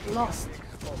 Unit lost.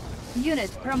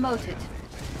 Unit promoted.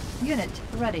 Unit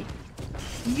ready.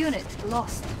 Unit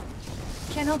lost.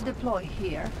 Cannot deploy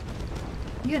here.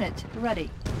 Unit ready.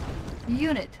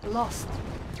 Unit lost.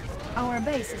 Our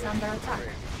base is under attack.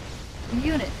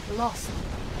 Unit lost.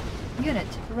 Unit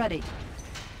ready.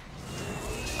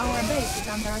 Our base is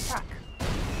under attack.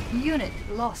 Unit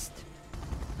lost.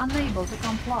 Unable to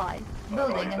comply.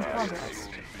 Building in progress.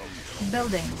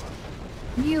 Building.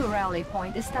 New rally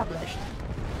point established.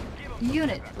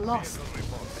 Unit lost.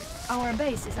 Our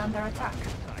base is under attack.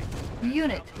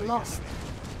 Unit lost.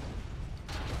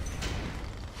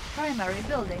 Primary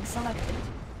building selected.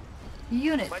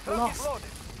 Unit My truck is lost. loaded.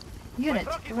 Unit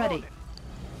My truck is ready. loaded.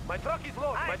 My truck is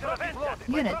loaded. My truck is loaded.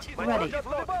 Unit ready.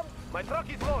 My truck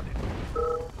is loaded.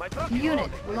 My truck is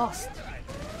Unit loaded. lost.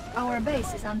 Our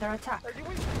base is under attack.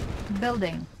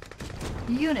 Building.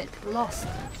 Unit lost.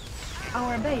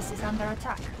 Our base is under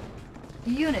attack.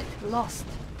 Unit lost.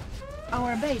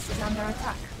 Our base is under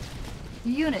attack.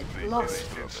 Unit lost.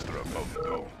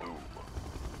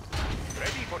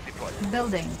 Ready for deployment.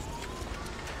 Building.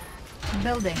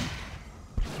 Building.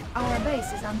 Our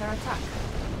base is under attack.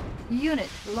 Unit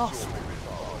lost.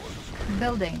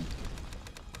 Building.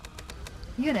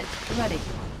 Unit ready.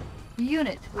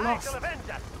 Unit I lost. shall avenge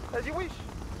us. As you wish.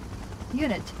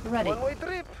 Unit ready. One-way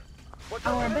trip. What's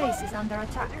Our on the base board? is under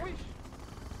attack. As you wish.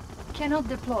 Cannot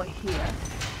deploy here.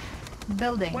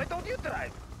 Building. Why don't you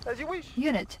drive? As you wish.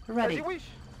 Unit As ready. you wish.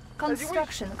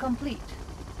 Construction complete.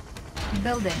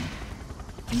 Building.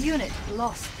 Unit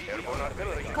lost. Airborne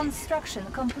artillery. Construction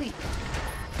complete.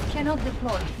 Cannot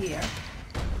deploy here.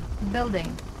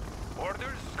 Building.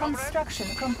 Orders. Construction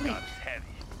complete. Heavy.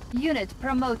 Unit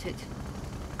promoted.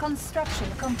 Construction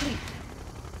complete.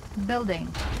 Building.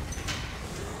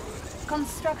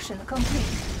 Construction complete.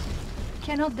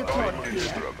 Cannot deploy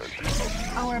here.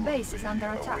 Our base is under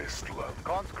attack.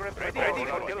 Conscript ready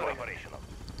for artillery operational.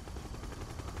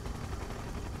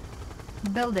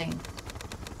 Building.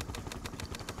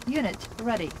 Unit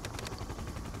ready.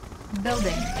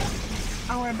 Building.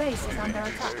 Our base is under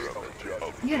attack.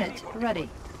 Unit ready.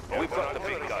 We've got the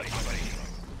big guns.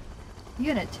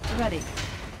 Unit ready.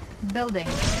 Building.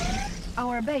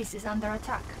 Our base is under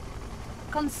attack.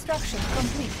 Construction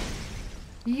complete.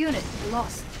 Unit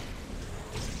lost.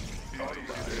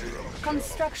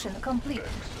 Construction complete.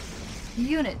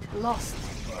 Unit lost.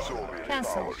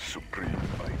 Cancel.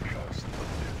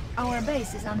 Our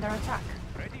base is under attack.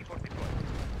 Ready for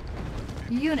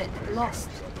deployment. Unit lost.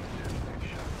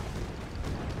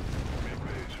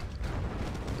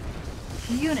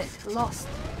 Unit lost.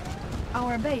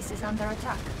 Our base is under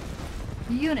attack.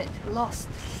 Unit lost.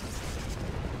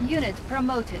 Unit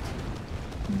promoted.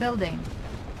 Building.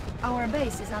 Our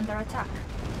base is under attack.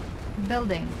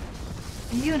 Building.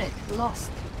 Unit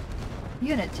lost.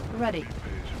 Unit ready.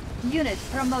 Unit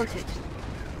promoted.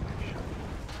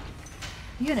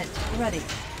 Unit ready.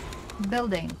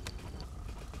 Building.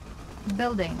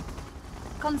 Building.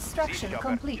 Construction Siege chopper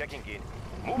complete. checking in.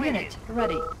 Moving Unit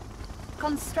ready.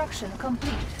 Construction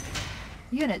complete.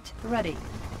 Unit ready.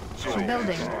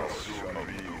 Building.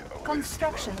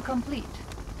 Construction complete.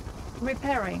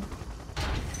 Repairing.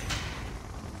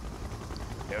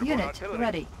 in. Airborne Unit artillery.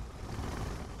 ready.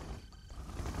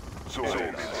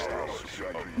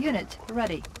 Unit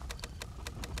ready.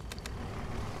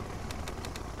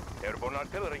 Airborne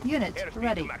artillery. Unit Airspeed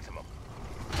ready. to maximum.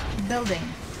 Building.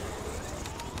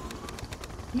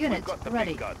 Unit We've got the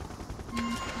ready. big gun.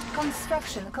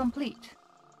 Construction complete.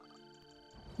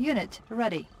 Unit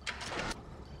ready.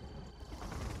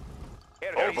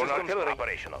 Airborne artillery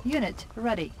operational. Unit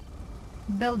ready.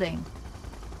 Building.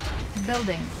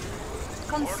 Building.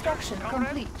 Construction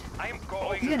complete. I am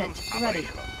calling Unit systems ready.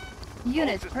 operational. Unit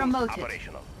All systems promoted.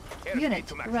 Operational. Airspeed Unit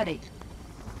to maximum. ready.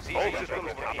 All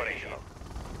systems operational.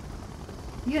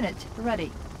 Unit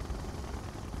ready.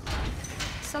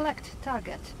 Select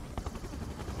target.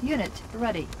 Unit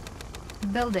ready.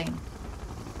 Building.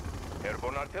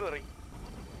 Airborne artillery.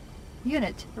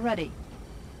 Unit ready.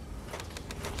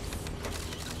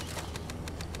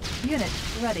 Unit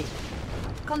ready.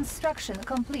 Construction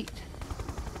complete.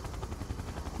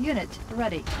 Unit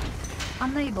ready.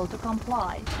 Unable to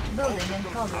comply. Building in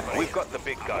progress. We've got the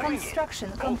big gun.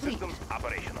 Construction All complete. systems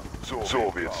operational.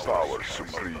 Soviet power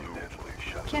supreme.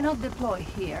 Cannot deploy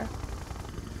here.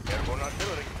 Airborne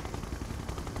artillery.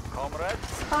 Comrades.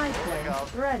 Spy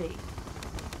plane ready.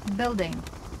 Building.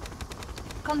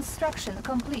 Construction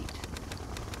complete.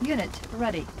 Unit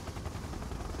ready.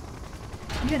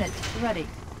 Unit ready.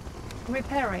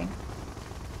 Repairing.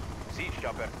 Siege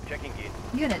chopper checking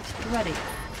in. Unit ready.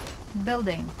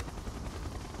 Building.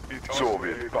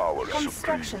 Soviet power supreme.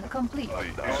 Construction complete.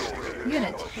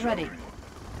 Unit ready.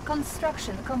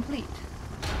 Construction complete.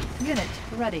 Unit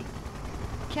ready.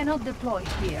 Cannot deploy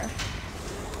here.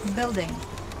 Building.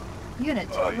 Unit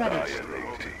ready.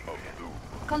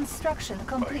 Construction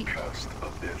complete.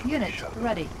 Unit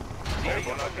ready.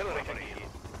 Airborne artillery checking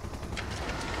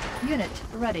in. Unit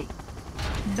ready.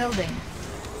 Building.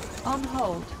 On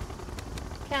hold.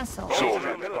 Cancel.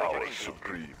 Soviet power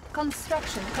supreme.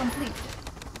 Construction complete.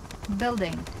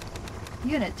 Building.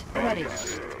 Unit ready.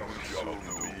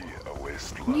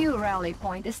 New rally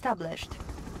point established.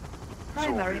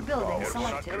 Primary building Airborne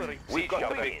selected. artillery. We've got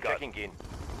the big gun. Checking in.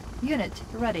 Unit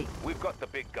ready. We've got the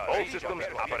big gun. All systems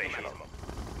operational.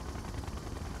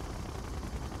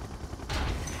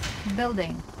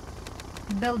 Building.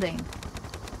 Building.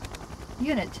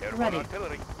 Unit Airborne ready.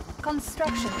 artillery.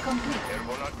 Construction complete.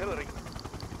 Airborne artillery.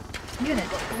 Unit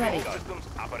ready. All systems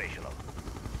operational.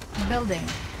 Building.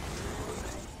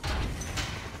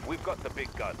 We've got the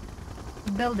big gun.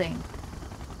 Building.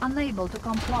 Unable to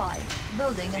comply.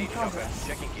 Building in Siege chopper progress.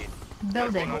 checking in.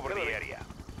 Building. Over the area.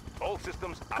 All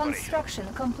systems operational.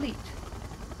 Construction complete.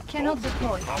 Cannot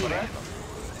deploy here. Operational.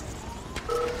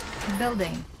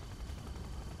 Building.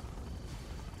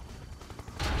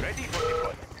 Ready for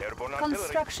deployment. Airborne artillery.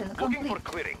 Construction Looking for complete.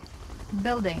 clearing.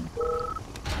 Building.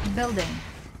 Building.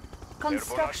 Airborne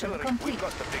Construction artillery. complete. We've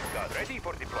got the big gun. Ready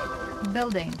for deployment.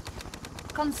 Building.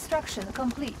 Construction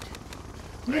complete.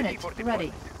 Unit for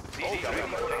ready. deployment. Siege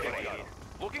chopper checking in.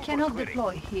 Looking Cannot for clearing.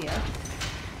 deploy here.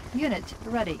 Unit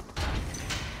ready.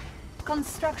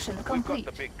 Construction We've complete.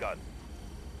 got the big gun.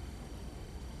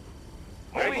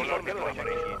 Moving for deployment.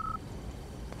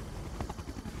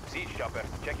 Siege chopper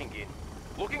checking in.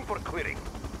 Looking for clearing.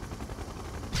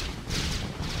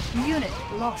 Unit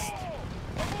lost.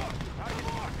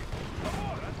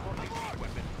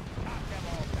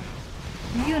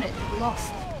 Unit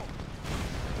lost.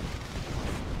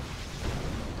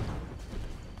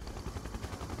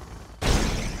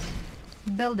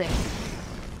 Building.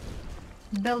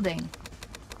 Building.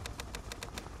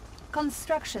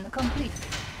 Construction complete.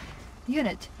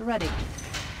 Unit ready.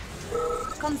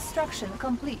 Construction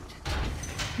complete.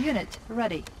 Unit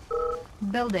ready.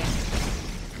 Building.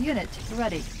 Unit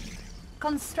ready.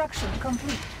 Construction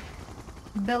complete.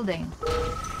 Building.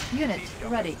 Unit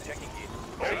ready. Checking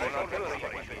in. Airborne artillery.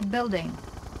 Building.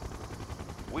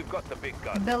 We've got the big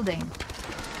gun. Building.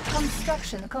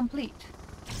 Construction complete.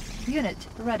 Unit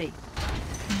ready.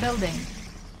 Building.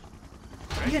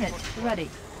 Unit ready.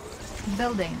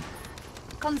 Building.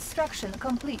 Construction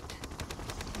complete.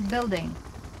 Building.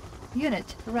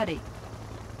 Unit ready.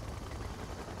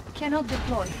 Cannot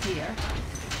deploy here.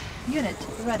 Unit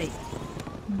ready.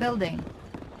 Building.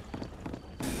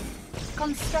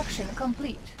 Construction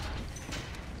complete.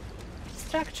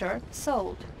 Structure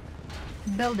sold.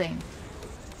 Building.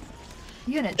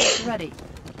 Unit ready.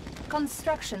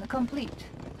 Construction complete.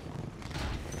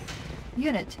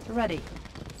 Unit ready.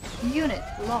 Unit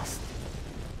lost.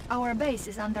 Our base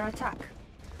is under attack.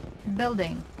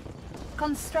 Building.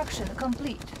 Construction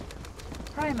complete.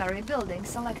 Primary building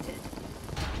selected.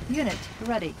 Unit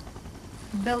ready.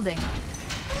 Building.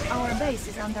 Our base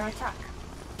is under attack.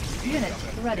 Unit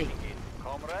ready.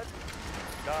 Comrade.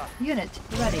 Unit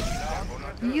ready.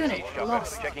 Unit Siege chopper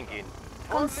lost. checking in.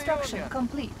 Construction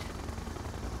complete.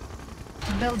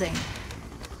 Building.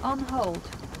 On hold.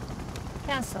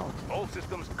 Cancelled. All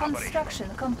systems operational. Construction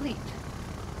complete.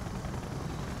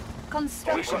 We've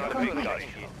Construction got the big complete. gun.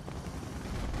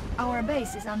 Our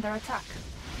base is under attack.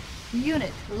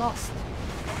 Unit lost.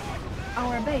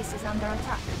 Our base is under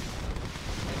attack.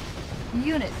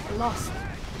 Unit lost.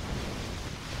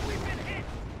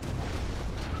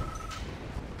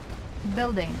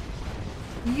 Building.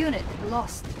 Unit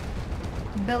lost.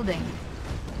 Building.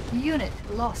 Unit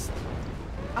lost.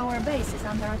 Our base is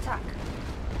under attack.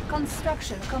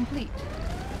 Construction complete.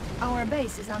 Our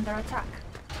base is under attack.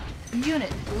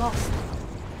 Unit lost.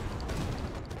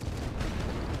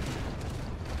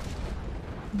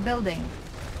 Building.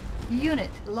 Unit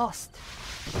lost.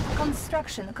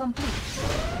 Construction complete.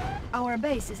 Our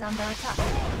base is under attack.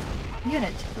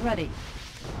 Unit ready.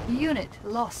 Unit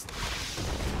lost.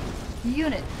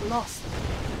 Unit lost.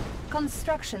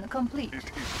 Construction complete.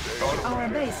 Our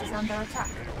base is under attack.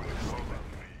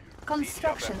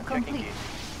 Construction complete.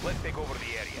 Let's take over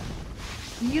the area.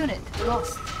 Unit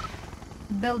lost.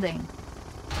 Building.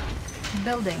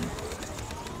 Building.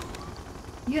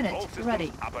 Unit All systems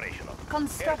ready. operational.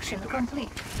 Construction complete.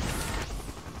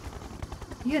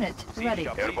 Unit ready.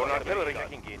 Airborne artillery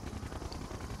checking in.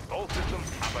 All systems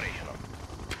operational.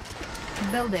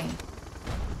 Building.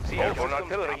 Airborne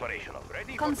artillery operational.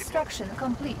 Ready for Construction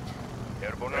complete. deployment.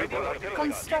 Airborne artillery.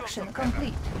 Construction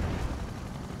complete.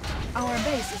 Our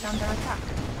base is under attack.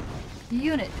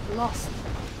 Unit lost.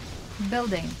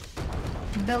 Building.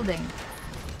 Building.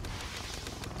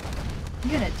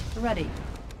 Unit ready.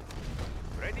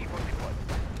 Ready for deployment.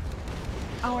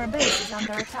 Our base is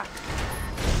under attack.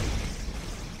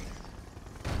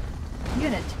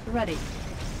 Unit ready.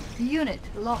 Unit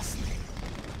lost.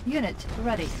 Unit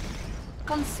ready.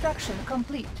 Construction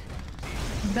complete.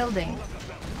 Building.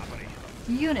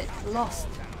 Unit lost.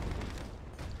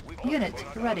 Unit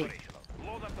ready.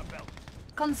 Load up the belt.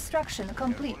 Construction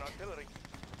complete. Artillery.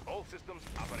 All systems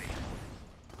operational.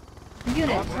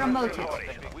 Unit promoted.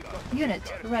 We've got,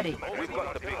 Unit ready. we've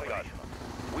got the big gun.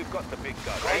 We've got the big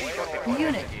gun. Ready for deployment.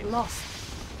 Unit lost.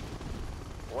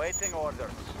 Waiting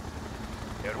orders.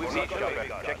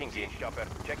 Siege chopper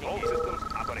checking in. All systems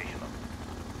operational.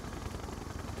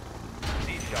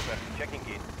 Siege chopper checking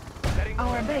in. Setting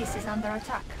Our base is under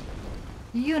attack.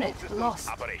 Unit systems lost.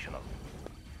 operational.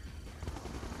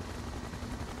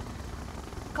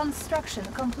 Construction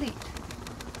complete.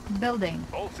 Building.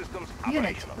 All systems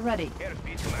Unit operational. ready.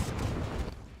 Airspeed to maximum.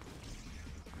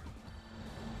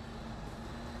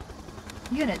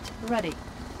 Unit ready.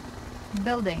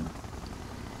 Building.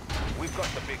 We've got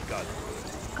the big gun.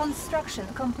 Construction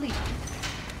complete.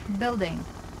 Building.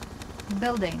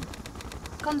 Building.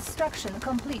 Construction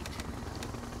complete.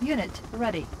 Unit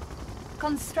ready.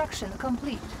 Construction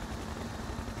complete.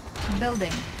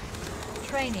 Building.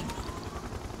 Training.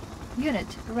 Unit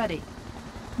ready.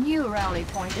 New rally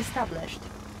point established.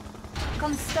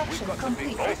 Construction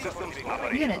complete. All systems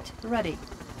operational. Unit ready.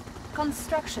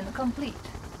 Construction complete.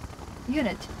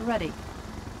 Unit ready.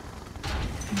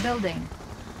 Building.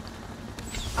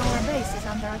 Our base is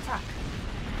under attack.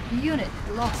 Unit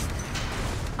lost.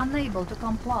 Unable to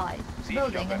comply. Siege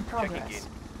Building chopper in checking progress.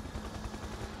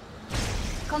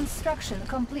 Construction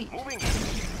complete. Moving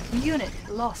in. Unit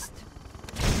lost.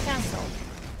 Cancelled.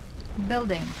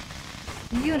 Building.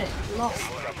 Unit lost.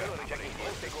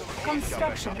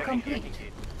 Construction complete.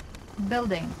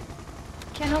 Building.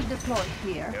 Cannot deploy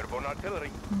here. Airborne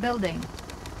artillery. Building.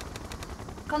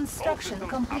 All Construction systems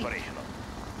complete. operational.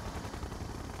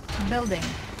 Building.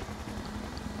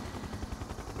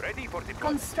 Ready for deployment.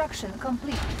 Construction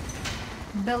complete.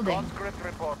 Building. Conscript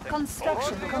reporting.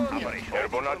 Construction complete. Operational.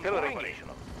 Airborne artillery.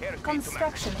 Operational. Airspeed to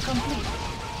Construction complete.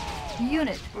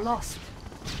 Unit lost.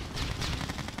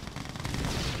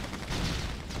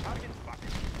 Target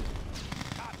spotted.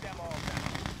 Shot them all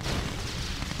down.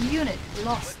 Unit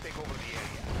lost. Take over the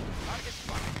area. Target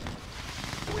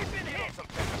spotted. We've been hit. Some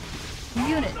pepper.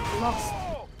 Unit lost.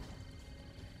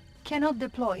 Cannot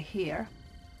deploy here.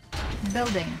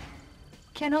 Building.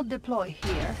 Cannot deploy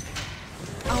here.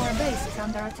 Our base is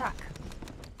under attack.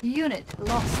 Unit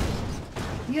lost.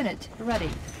 Unit ready.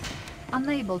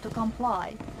 Unable to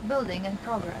comply. Building in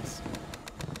progress.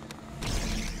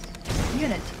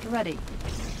 Unit ready.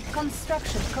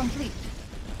 Construction complete.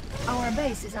 Our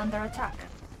base is under attack.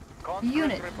 Conscript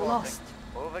Unit reporting. lost.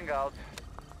 Moving out.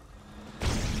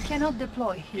 Cannot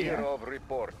deploy Gear here. of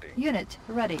reporting. Unit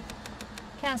ready.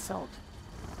 Cancelled.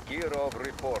 Gear of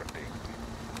reporting.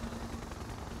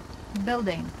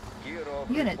 Building. Gear of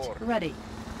Unit reporting. ready.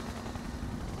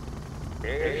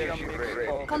 Airship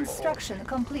ready. Construction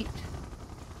complete.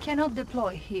 Cannot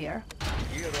deploy here.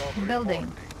 Gear of Building.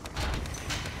 reporting.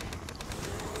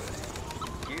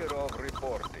 Gear of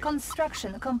reporting.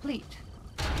 Construction complete.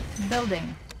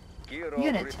 Building. Gear of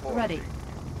Unit reporting. ready.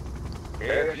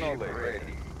 Airship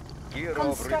ready. Gear of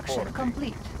Construction reporting.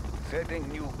 complete. Setting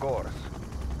new course.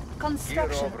 Gear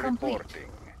Construction of complete. reporting.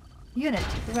 Unit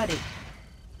ready.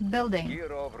 Building.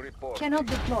 Gear of reporting. Cannot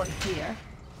deploy here.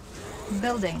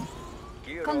 Building.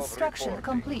 Gear of Construction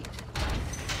reporting. complete.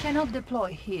 Cannot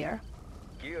deploy here.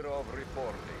 Gear of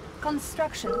reporting.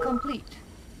 Construction complete.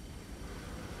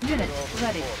 Unit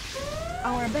ready.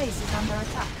 Our base is under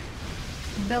attack.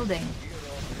 Building.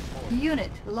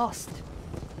 Unit lost.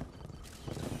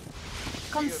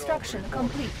 Construction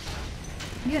complete.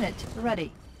 Unit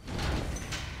ready.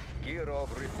 Gear of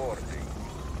reporting.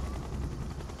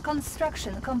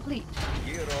 Construction complete.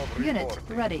 Gear of Unit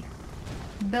reporting. ready.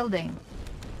 Building.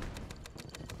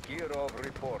 Gear of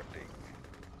reporting.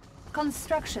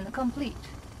 Construction complete.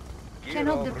 Gear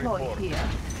Cannot of deploy reporting. here.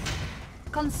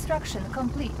 Construction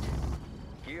complete.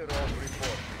 Gear of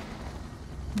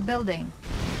reporting. Building.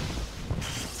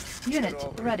 Unit Gear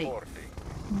of ready.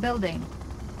 reporting. Building.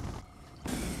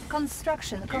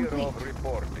 Construction Gear complete. of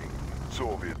reporting.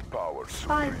 Soviet power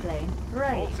Spy supreme. plane All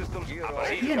ready. systems Gear of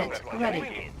operational. Unit ready.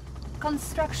 Moving in.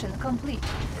 Construction complete.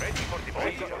 Ready for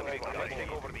deployment. Let's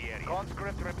take over the area.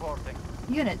 Conscript reporting.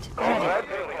 Unit ready.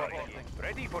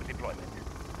 Ready for deployment.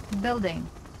 Building.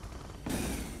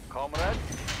 Comrade,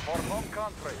 for home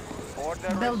country.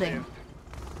 Order Building.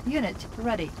 received. Unit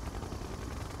ready.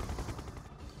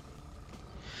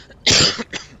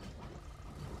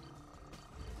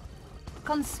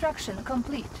 Construction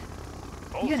complete.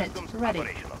 All Unit systems ready.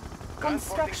 operational.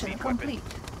 Construction Transporting siege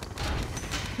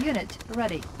complete. Unit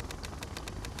ready.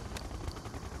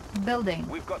 Building.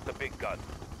 weapons. We've got the big gun.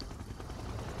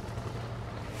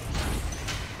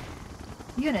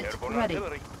 Unit Airborne ready.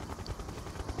 artillery.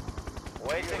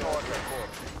 Waiting order.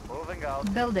 Moving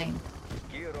out. Building.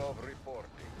 Gear of reporting.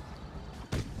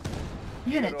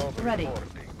 Unit Gear of ready. reporting.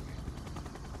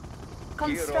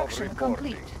 Construction reporting.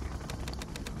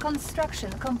 complete.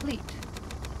 Construction complete.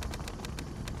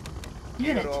 Gear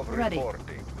Unit of ready.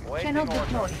 reporting. Cannot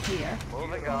deploy here.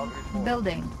 Moving out.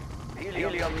 Building.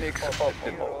 Helium mix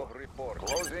optimal.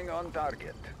 Closing on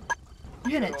target.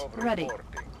 Unit ready.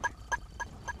 Reporting.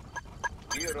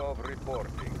 Gear of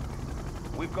reporting.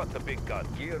 We've got the big gun.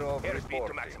 Gear of Airspeed to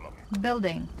reporting. maximum.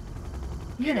 Building.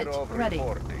 Unit Gear of ready.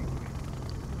 reporting.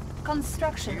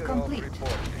 Construction Gear complete. of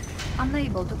reporting.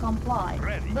 Unable to comply.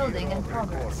 Ready. Building Gear in of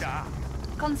progress.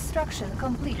 reporting. Construction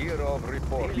complete. Gear of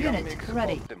reporting. Unit Mix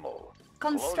ready. optimal.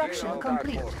 Construction Closing on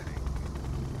complete. target.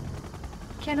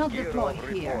 Cannot Gear deploy of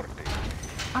here. reporting.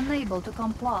 Unable to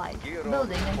comply. Gear of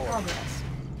Building in reporting. progress.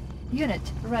 Unit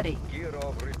ready. Gear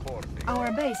of reporting.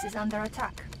 Our base is under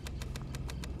attack.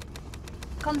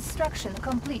 Construction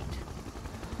complete.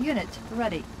 Unit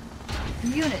ready.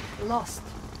 Unit lost.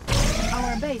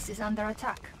 Our base is under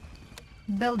attack.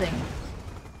 Building.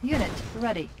 Unit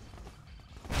ready.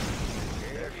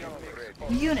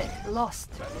 Unit lost.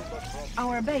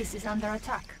 Our base is under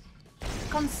attack.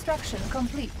 Construction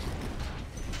complete.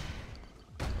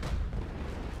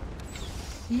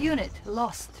 Unit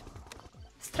lost.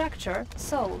 Structure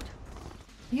sold.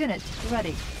 Unit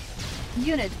ready.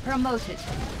 Unit promoted.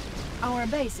 Our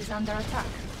base is under attack.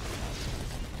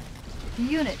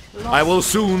 Unit lost. I will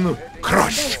soon Base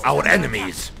crush is our under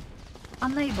enemies. attack.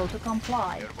 Unable to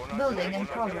comply. Building in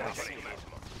progress.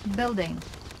 Building.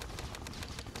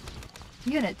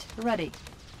 Unit ready.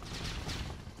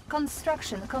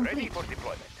 Construction Ready complete. for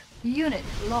deployment. Unit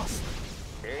lost.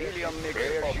 Helium mix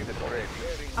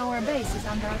optimal. Our base is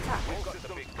under attack.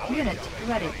 Unit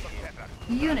ready.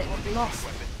 Unit lost.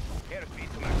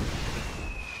 Airspeed to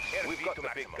maximum. We've got the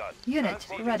big gun. Unit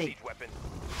Transit ready. siege weapon.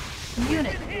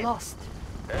 Unit lost.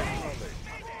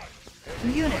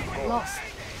 Unit lost.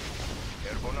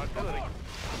 Airborne artillery.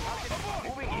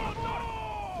 Moving in.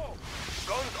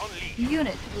 Guns unleashed.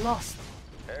 Unit lost.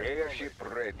 Airship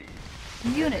ready.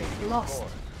 Unit lost.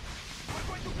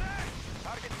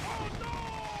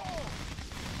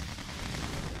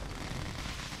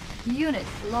 Unit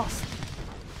lost.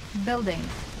 Building.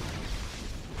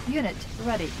 Unit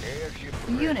ready. Airship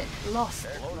Unit lost.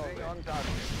 closing on target.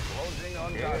 Closing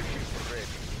on target. Airship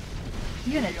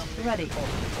ready. Unit ready.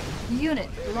 Unit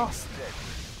lost.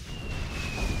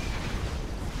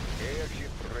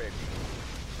 Airship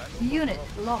ready. Unit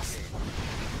lost.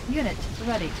 Unit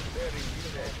ready. Bearing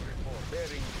set.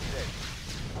 Bearing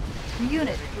set.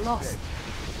 Unit lost.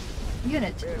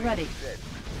 Unit ready. Set.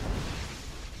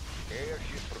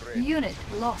 Airship ready. Unit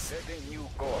lost. Setting new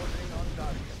course. On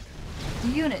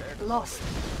target. Unit lost.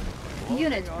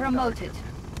 Unit promoted.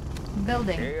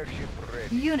 Building. Airship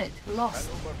ready. Unit lost.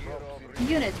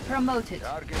 Unit promoted.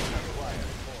 Target acquired.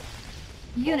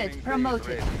 Unit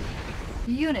promoted.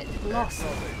 Unit lost.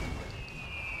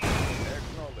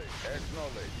 Acknowledge.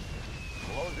 Acknowledge.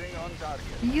 Closing on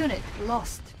target. Unit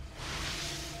lost.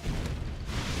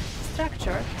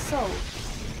 Structure sold.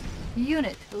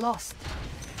 Unit lost.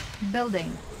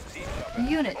 Building.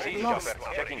 Unit lost.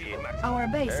 Checking in. Our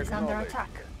base is under attack.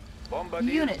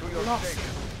 Bombardier Unit to your lost.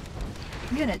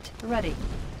 station. Unit ready.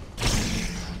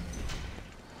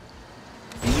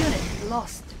 Unit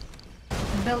lost.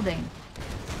 Building.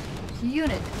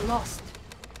 Unit lost.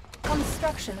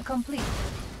 Construction complete.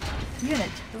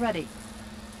 Unit ready.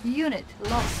 Unit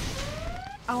lost.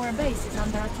 Our base is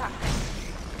under attack.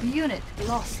 Unit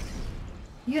lost.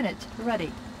 Unit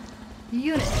ready.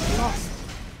 Unit lost.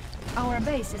 Our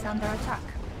base is under attack.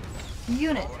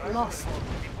 Unit lost.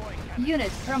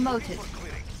 Unit promoted.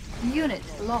 Unit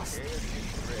lost.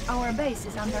 Our base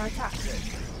is under attack.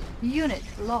 Unit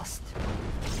lost.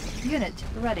 Unit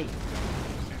ready.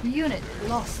 Unit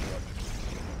lost.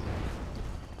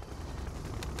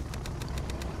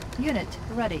 Unit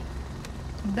ready.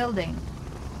 Building.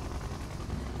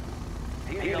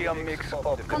 Helium mix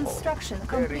optimal. Construction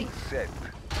Bearing complete. set.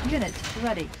 Unit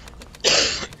ready.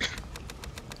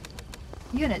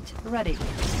 Unit ready.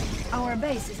 Our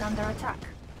base is under attack.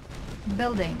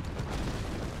 Building.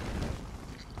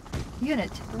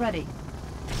 Unit ready.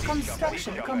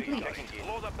 Construction complete.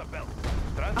 Load up the belt.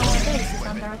 Our base is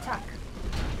under attack.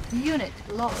 Unit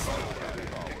lost.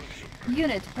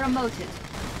 Unit promoted.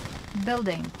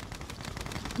 Building.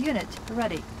 Unit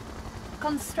ready.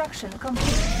 Construction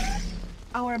complete.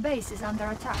 Our base is under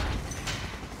attack.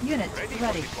 Unit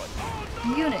ready.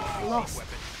 Unit lost.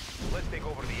 Let's take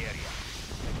over the area.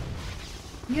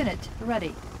 Unit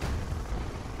ready.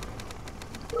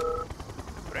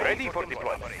 Ready for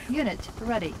deployment. Unit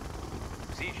ready.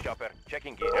 Siege chopper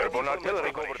checking in. Airborne artillery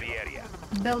take over the area.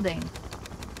 Building.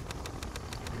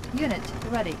 Unit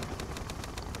ready.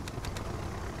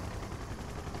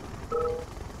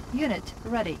 Unit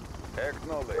ready.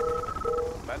 Acknowledge.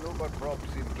 Maneuver props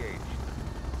engaged.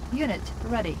 Unit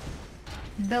ready.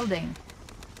 Building.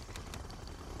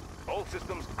 All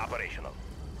systems operational.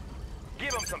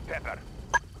 Give them some pepper.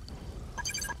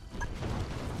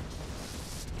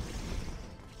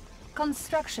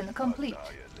 Construction complete.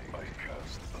 I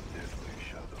cast a deadly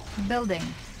shadow. Building.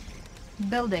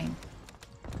 Building.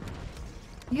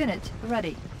 Unit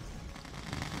ready.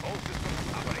 All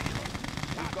systems operational.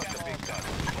 We've got the big gun.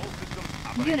 All systems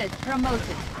operational. Unit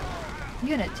promoted.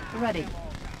 Unit ready.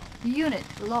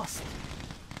 Unit lost.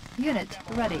 Unit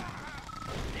ready.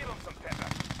 Give them some pepper.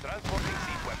 Transporting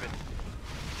siege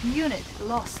weapons. Unit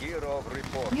lost. Gear of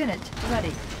report. Unit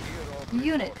ready.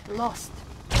 Unit lost.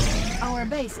 Our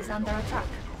base is under attack.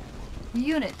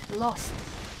 Unit lost.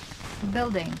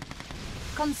 Building.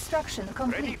 Construction Ready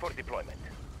complete. for deployment.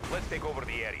 Let's take over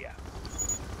the area.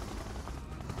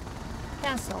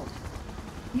 Cancelled.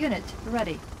 Unit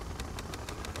ready.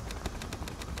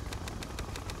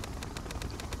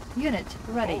 Unit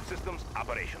ready. All systems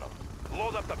operational.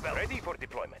 Load up the belt. Ready for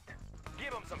deployment.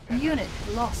 Give them some pepper. Unit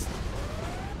lost.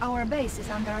 Our base is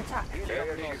under attack.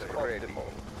 Air is ready.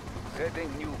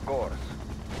 Setting new course.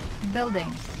 Building.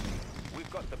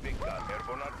 We've got the big gun.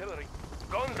 Airborne artillery.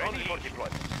 Guns ready for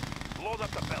deployment. Load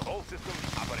up the belt. All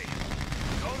systems operational.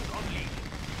 Guns on lead.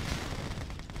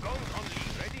 Guns on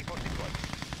lead. Ready for deployment.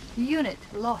 Unit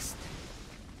lost.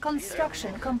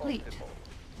 Construction complete.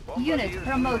 Unit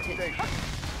promoted.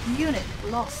 Unit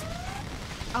lost.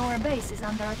 Our base is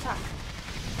under attack.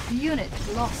 Unit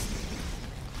lost.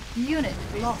 Unit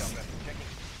lost.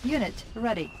 Unit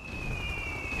ready.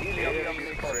 Helium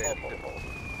mix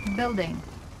ready. Building.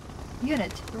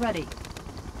 Unit ready.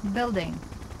 Building.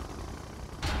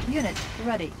 Unit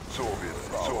ready.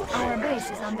 Our base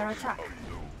is under attack.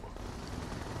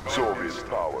 Soviet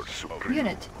power supreme.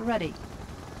 Unit ready.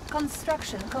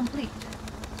 Construction complete.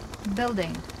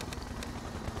 Building.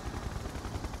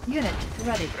 Unit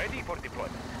ready. Ready for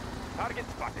deployment. Target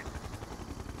spotted.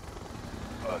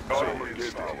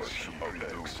 Soviet power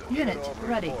supreme. Unit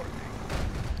ready.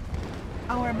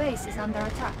 Our base is under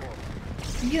attack.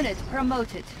 Unit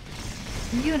promoted.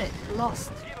 Unit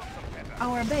lost.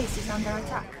 Our base is under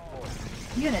attack.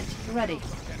 Unit ready.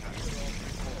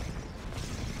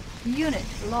 Unit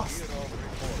lost.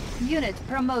 Unit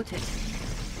promoted.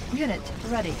 Unit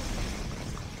ready.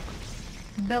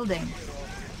 Building.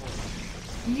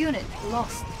 Unit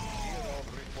lost.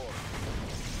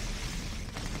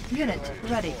 Unit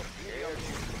ready.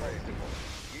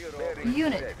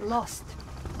 Unit lost.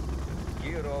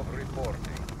 Gear of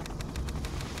reporting.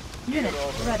 Unit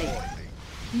ready.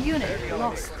 Unit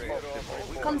lost.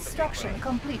 Construction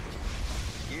complete.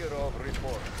 Gear of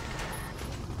report.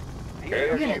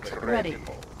 Unit ready.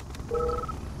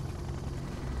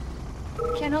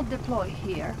 Cannot deploy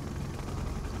here.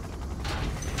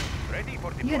 Ready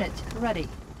for deployment. Unit ready.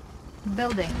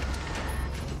 Building.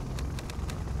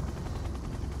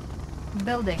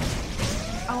 Building.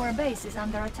 Our base is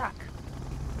under attack.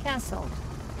 Cancelled.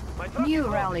 New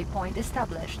rally point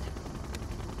established.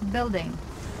 Building.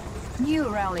 New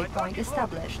rally point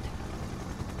established.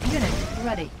 Unit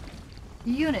ready.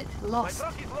 Unit My lost.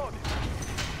 truck is loaded.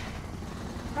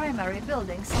 Primary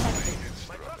building selected.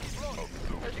 My truck is loaded.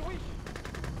 As you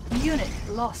wish. Unit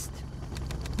lost.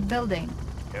 Building.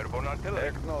 Airborne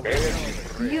artillery.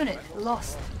 Unit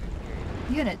lost.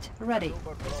 Unit ready.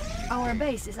 Our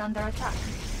base is under attack.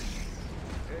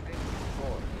 Setting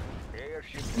course.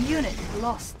 Airship Unit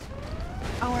lost.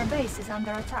 Our base is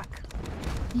under attack.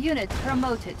 Unit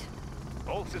promoted.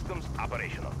 All systems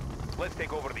operational. Let's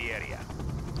take over the area.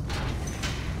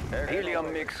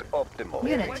 helium mix optimal.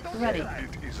 Unit ready.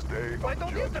 It is day Why of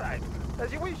don't you judgment. drive?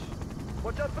 As you wish.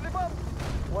 Watch out for the bomb.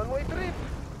 One-way trip.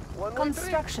 One-way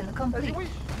Construction trip. As complete. you wish.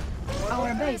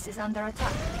 Our base is under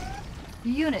attack.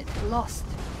 Unit lost.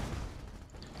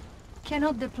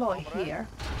 Cannot deploy here.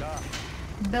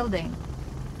 Building.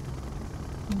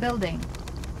 Building.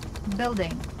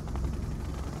 Building.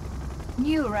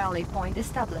 New rally point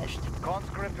established.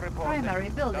 Conscript reporting. Primary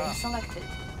building selected.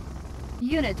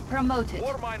 Unit promoted.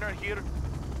 War miner here.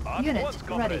 On Unit once, ready.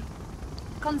 comrade.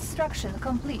 Construction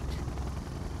complete.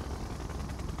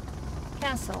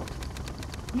 Cancelled.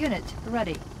 Unit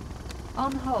ready.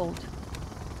 On hold.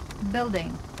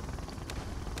 Building.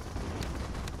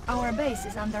 Our base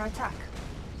is under attack.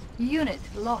 Unit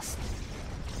lost.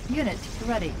 Unit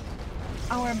ready.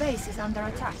 Our base is under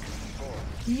attack.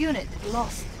 Unit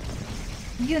lost.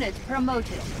 Unit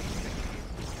promoted.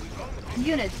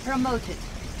 Unit promoted.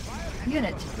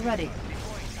 Unit ready.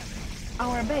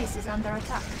 Our base is under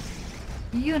attack.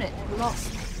 Unit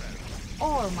lost.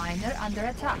 Ore miner under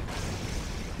attack.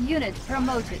 Unit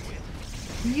promoted.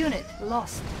 Unit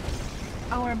lost.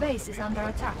 Our base is under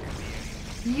attack.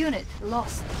 Unit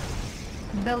lost.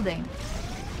 Building.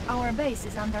 Our base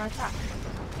is under attack.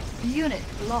 Unit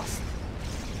lost.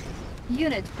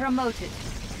 Unit promoted.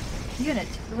 Unit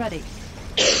ready.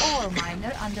 Ore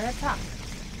miner under attack.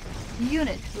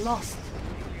 Unit lost.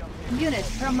 Unit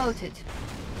promoted.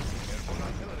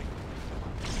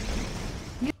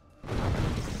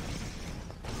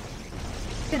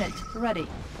 Unit ready.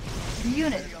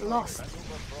 Unit lost.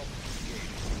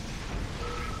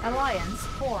 Alliance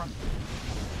formed.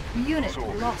 Unit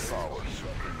lost.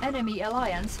 Enemy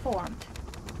alliance formed.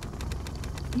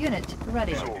 Unit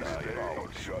ready.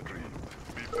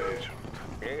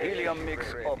 Helium mix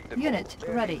optimal. Unit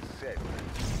ready. Set.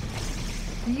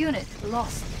 Unit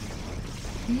lost.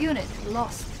 Unit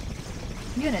lost.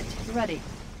 Unit ready.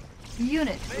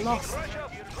 Unit lost.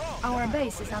 Our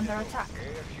base is under attack.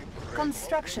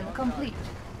 Construction complete.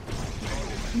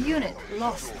 Unit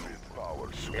lost.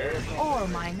 Ore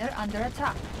miner under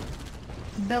attack.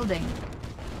 Building.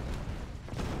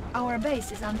 Our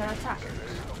base is under attack.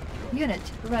 Unit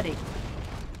ready.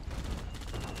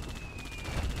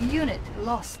 Unit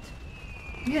lost.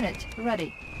 Unit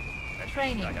ready.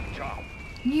 Training.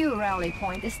 New rally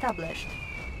point established.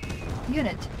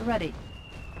 Unit ready.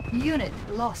 Unit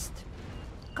lost.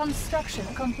 Construction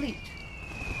complete.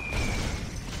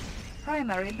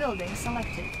 Primary building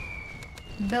selected.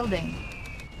 Building.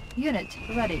 Unit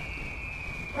ready.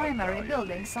 Primary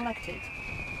building selected.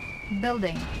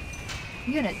 Building.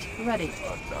 Unit ready.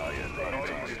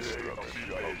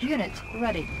 Unit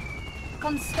ready.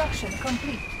 Construction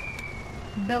complete.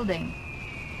 Building.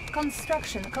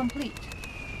 Construction complete.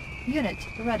 Unit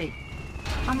ready.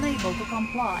 Unable to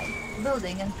comply.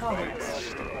 Building in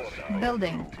progress.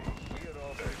 Building.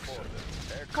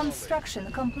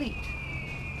 Construction complete.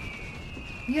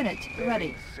 Unit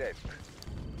ready. Set.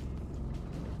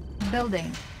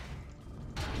 Building.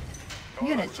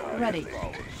 Unit ready.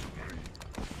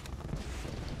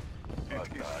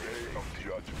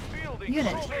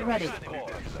 Unit ready.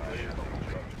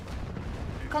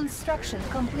 Construction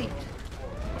complete.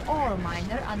 Ore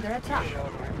miner under attack.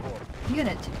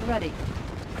 Unit ready.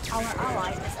 Our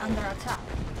ally is under attack.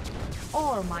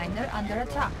 Ore miner under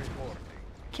attack.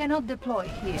 Cannot deploy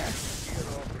here.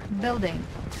 Building.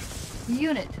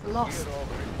 Unit lost.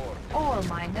 Ore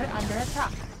miner under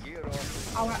attack.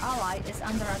 Our ally is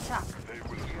under attack.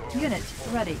 Unit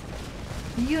ready.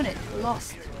 Unit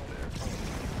lost.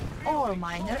 Ore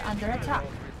miner under attack.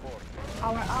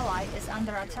 Our ally is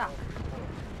under attack.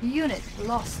 Unit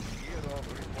lost.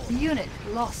 Unit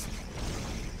lost.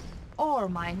 Ore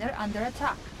miner under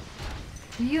attack.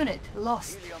 Unit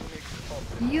lost.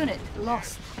 Unit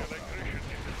lost.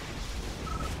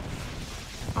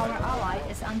 Our ally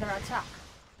is under attack.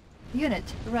 Unit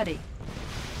ready.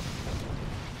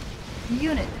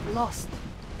 Unit lost.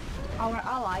 Our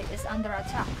ally is under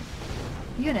attack.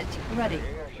 Unit ready.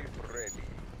 Airship ready.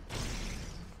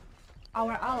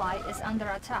 Our ally is under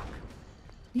attack.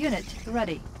 Unit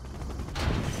ready.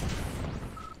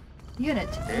 Unit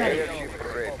ready.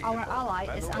 Airship ready. Our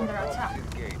ally is under attack.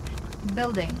 Engaged.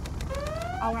 Building.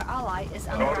 Our ally is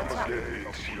under attack.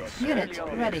 Unit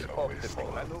ready.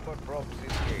 Optimal. Maneuver props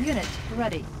engaged. Unit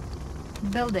ready.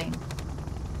 Building.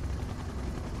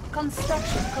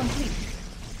 Construction complete.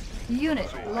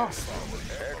 Unit lost.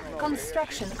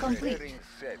 Construction complete. Bearing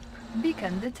set.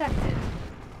 Beacon detected.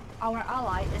 Our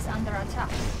ally is under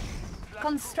attack.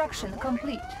 Construction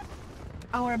complete.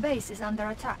 Our base is under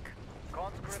attack.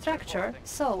 Structure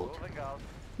sold.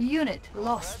 Unit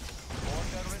lost.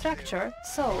 Structure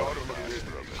sold.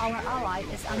 Our ally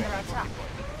is under attack.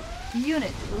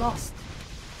 Unit lost.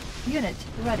 Unit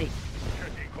ready.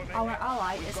 Our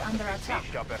ally is under attack.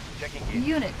 Chopper, checking in.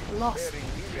 Unit lost.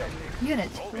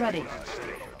 Unit ready.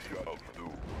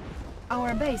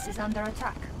 Our base is under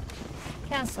attack.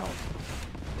 Cancelled.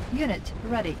 Unit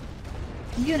ready.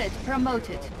 Unit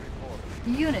promoted.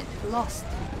 Unit lost.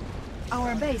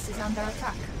 Our base is under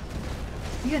attack.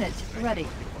 Unit ready.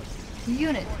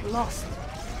 Unit lost.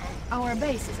 Our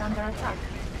base is under attack.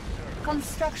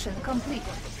 Construction complete.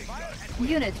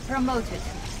 Unit promoted.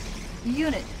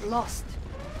 Unit lost.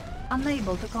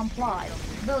 Unable to comply.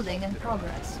 Building in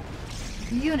progress.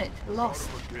 Unit lost.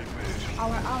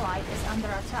 Our ally is under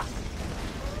attack.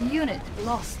 Unit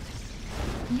lost.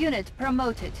 Unit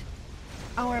promoted.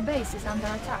 Our base is under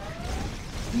attack.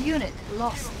 Unit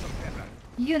lost.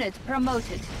 Unit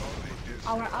promoted.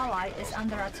 Our ally is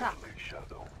under attack.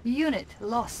 Unit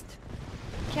lost.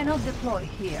 Cannot deploy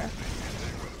here.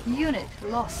 Unit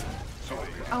lost.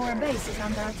 Our base is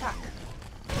under attack.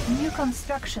 New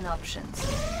construction options.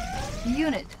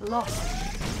 Unit lost.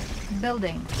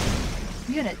 Building.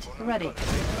 Unit ready.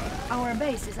 Our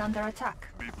base is under attack.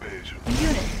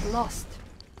 Unit lost.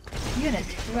 Unit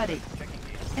ready.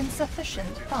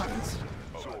 Insufficient funds.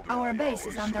 Our base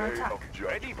is under attack.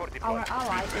 Ready for Our deployment.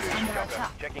 ally is under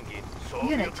attack. Checking in.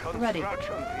 Unit Soviet ready.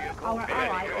 construction vehicle Our ready.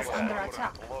 ally is under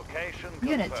attack. Location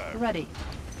Unit confirmed. ready.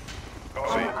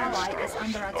 Our ally is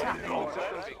under attack. All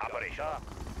systems operation.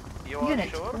 You are Unit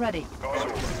sure? ready. All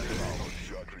systems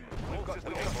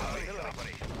operation.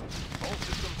 All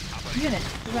systems operation. Unit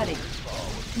ready.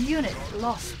 Unit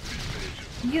lost.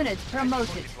 Unit promoted.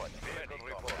 Vehicle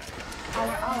report. Our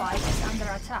ally is under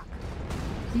attack.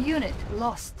 Unit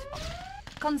lost.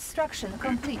 Construction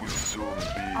complete.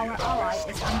 Our ally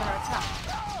is under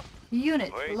attack.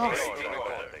 Unit lost.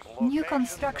 New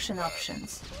construction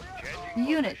options.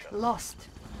 Unit lost.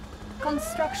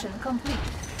 Construction complete.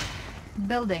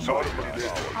 Building.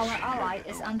 Our ally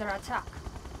is under attack.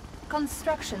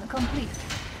 Construction complete.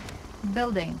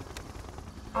 Building.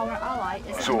 Our ally is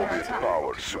under Soviet attack.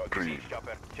 power supreme.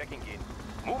 Chopper checking in.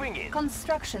 Moving in.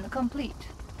 Construction complete.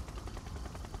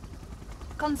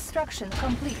 Construction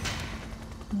complete.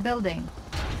 Building.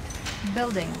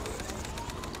 Building.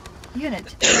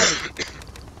 Unit ready.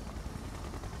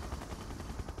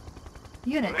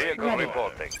 Unit Vehicle ready.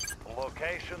 reporting.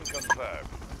 Location confirmed.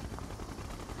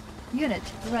 Unit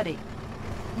ready.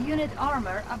 Unit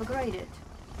armor upgraded.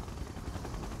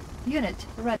 Unit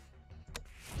ready.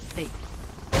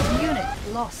 Unit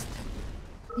lost.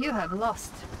 You have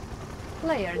lost.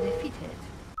 Player defeated.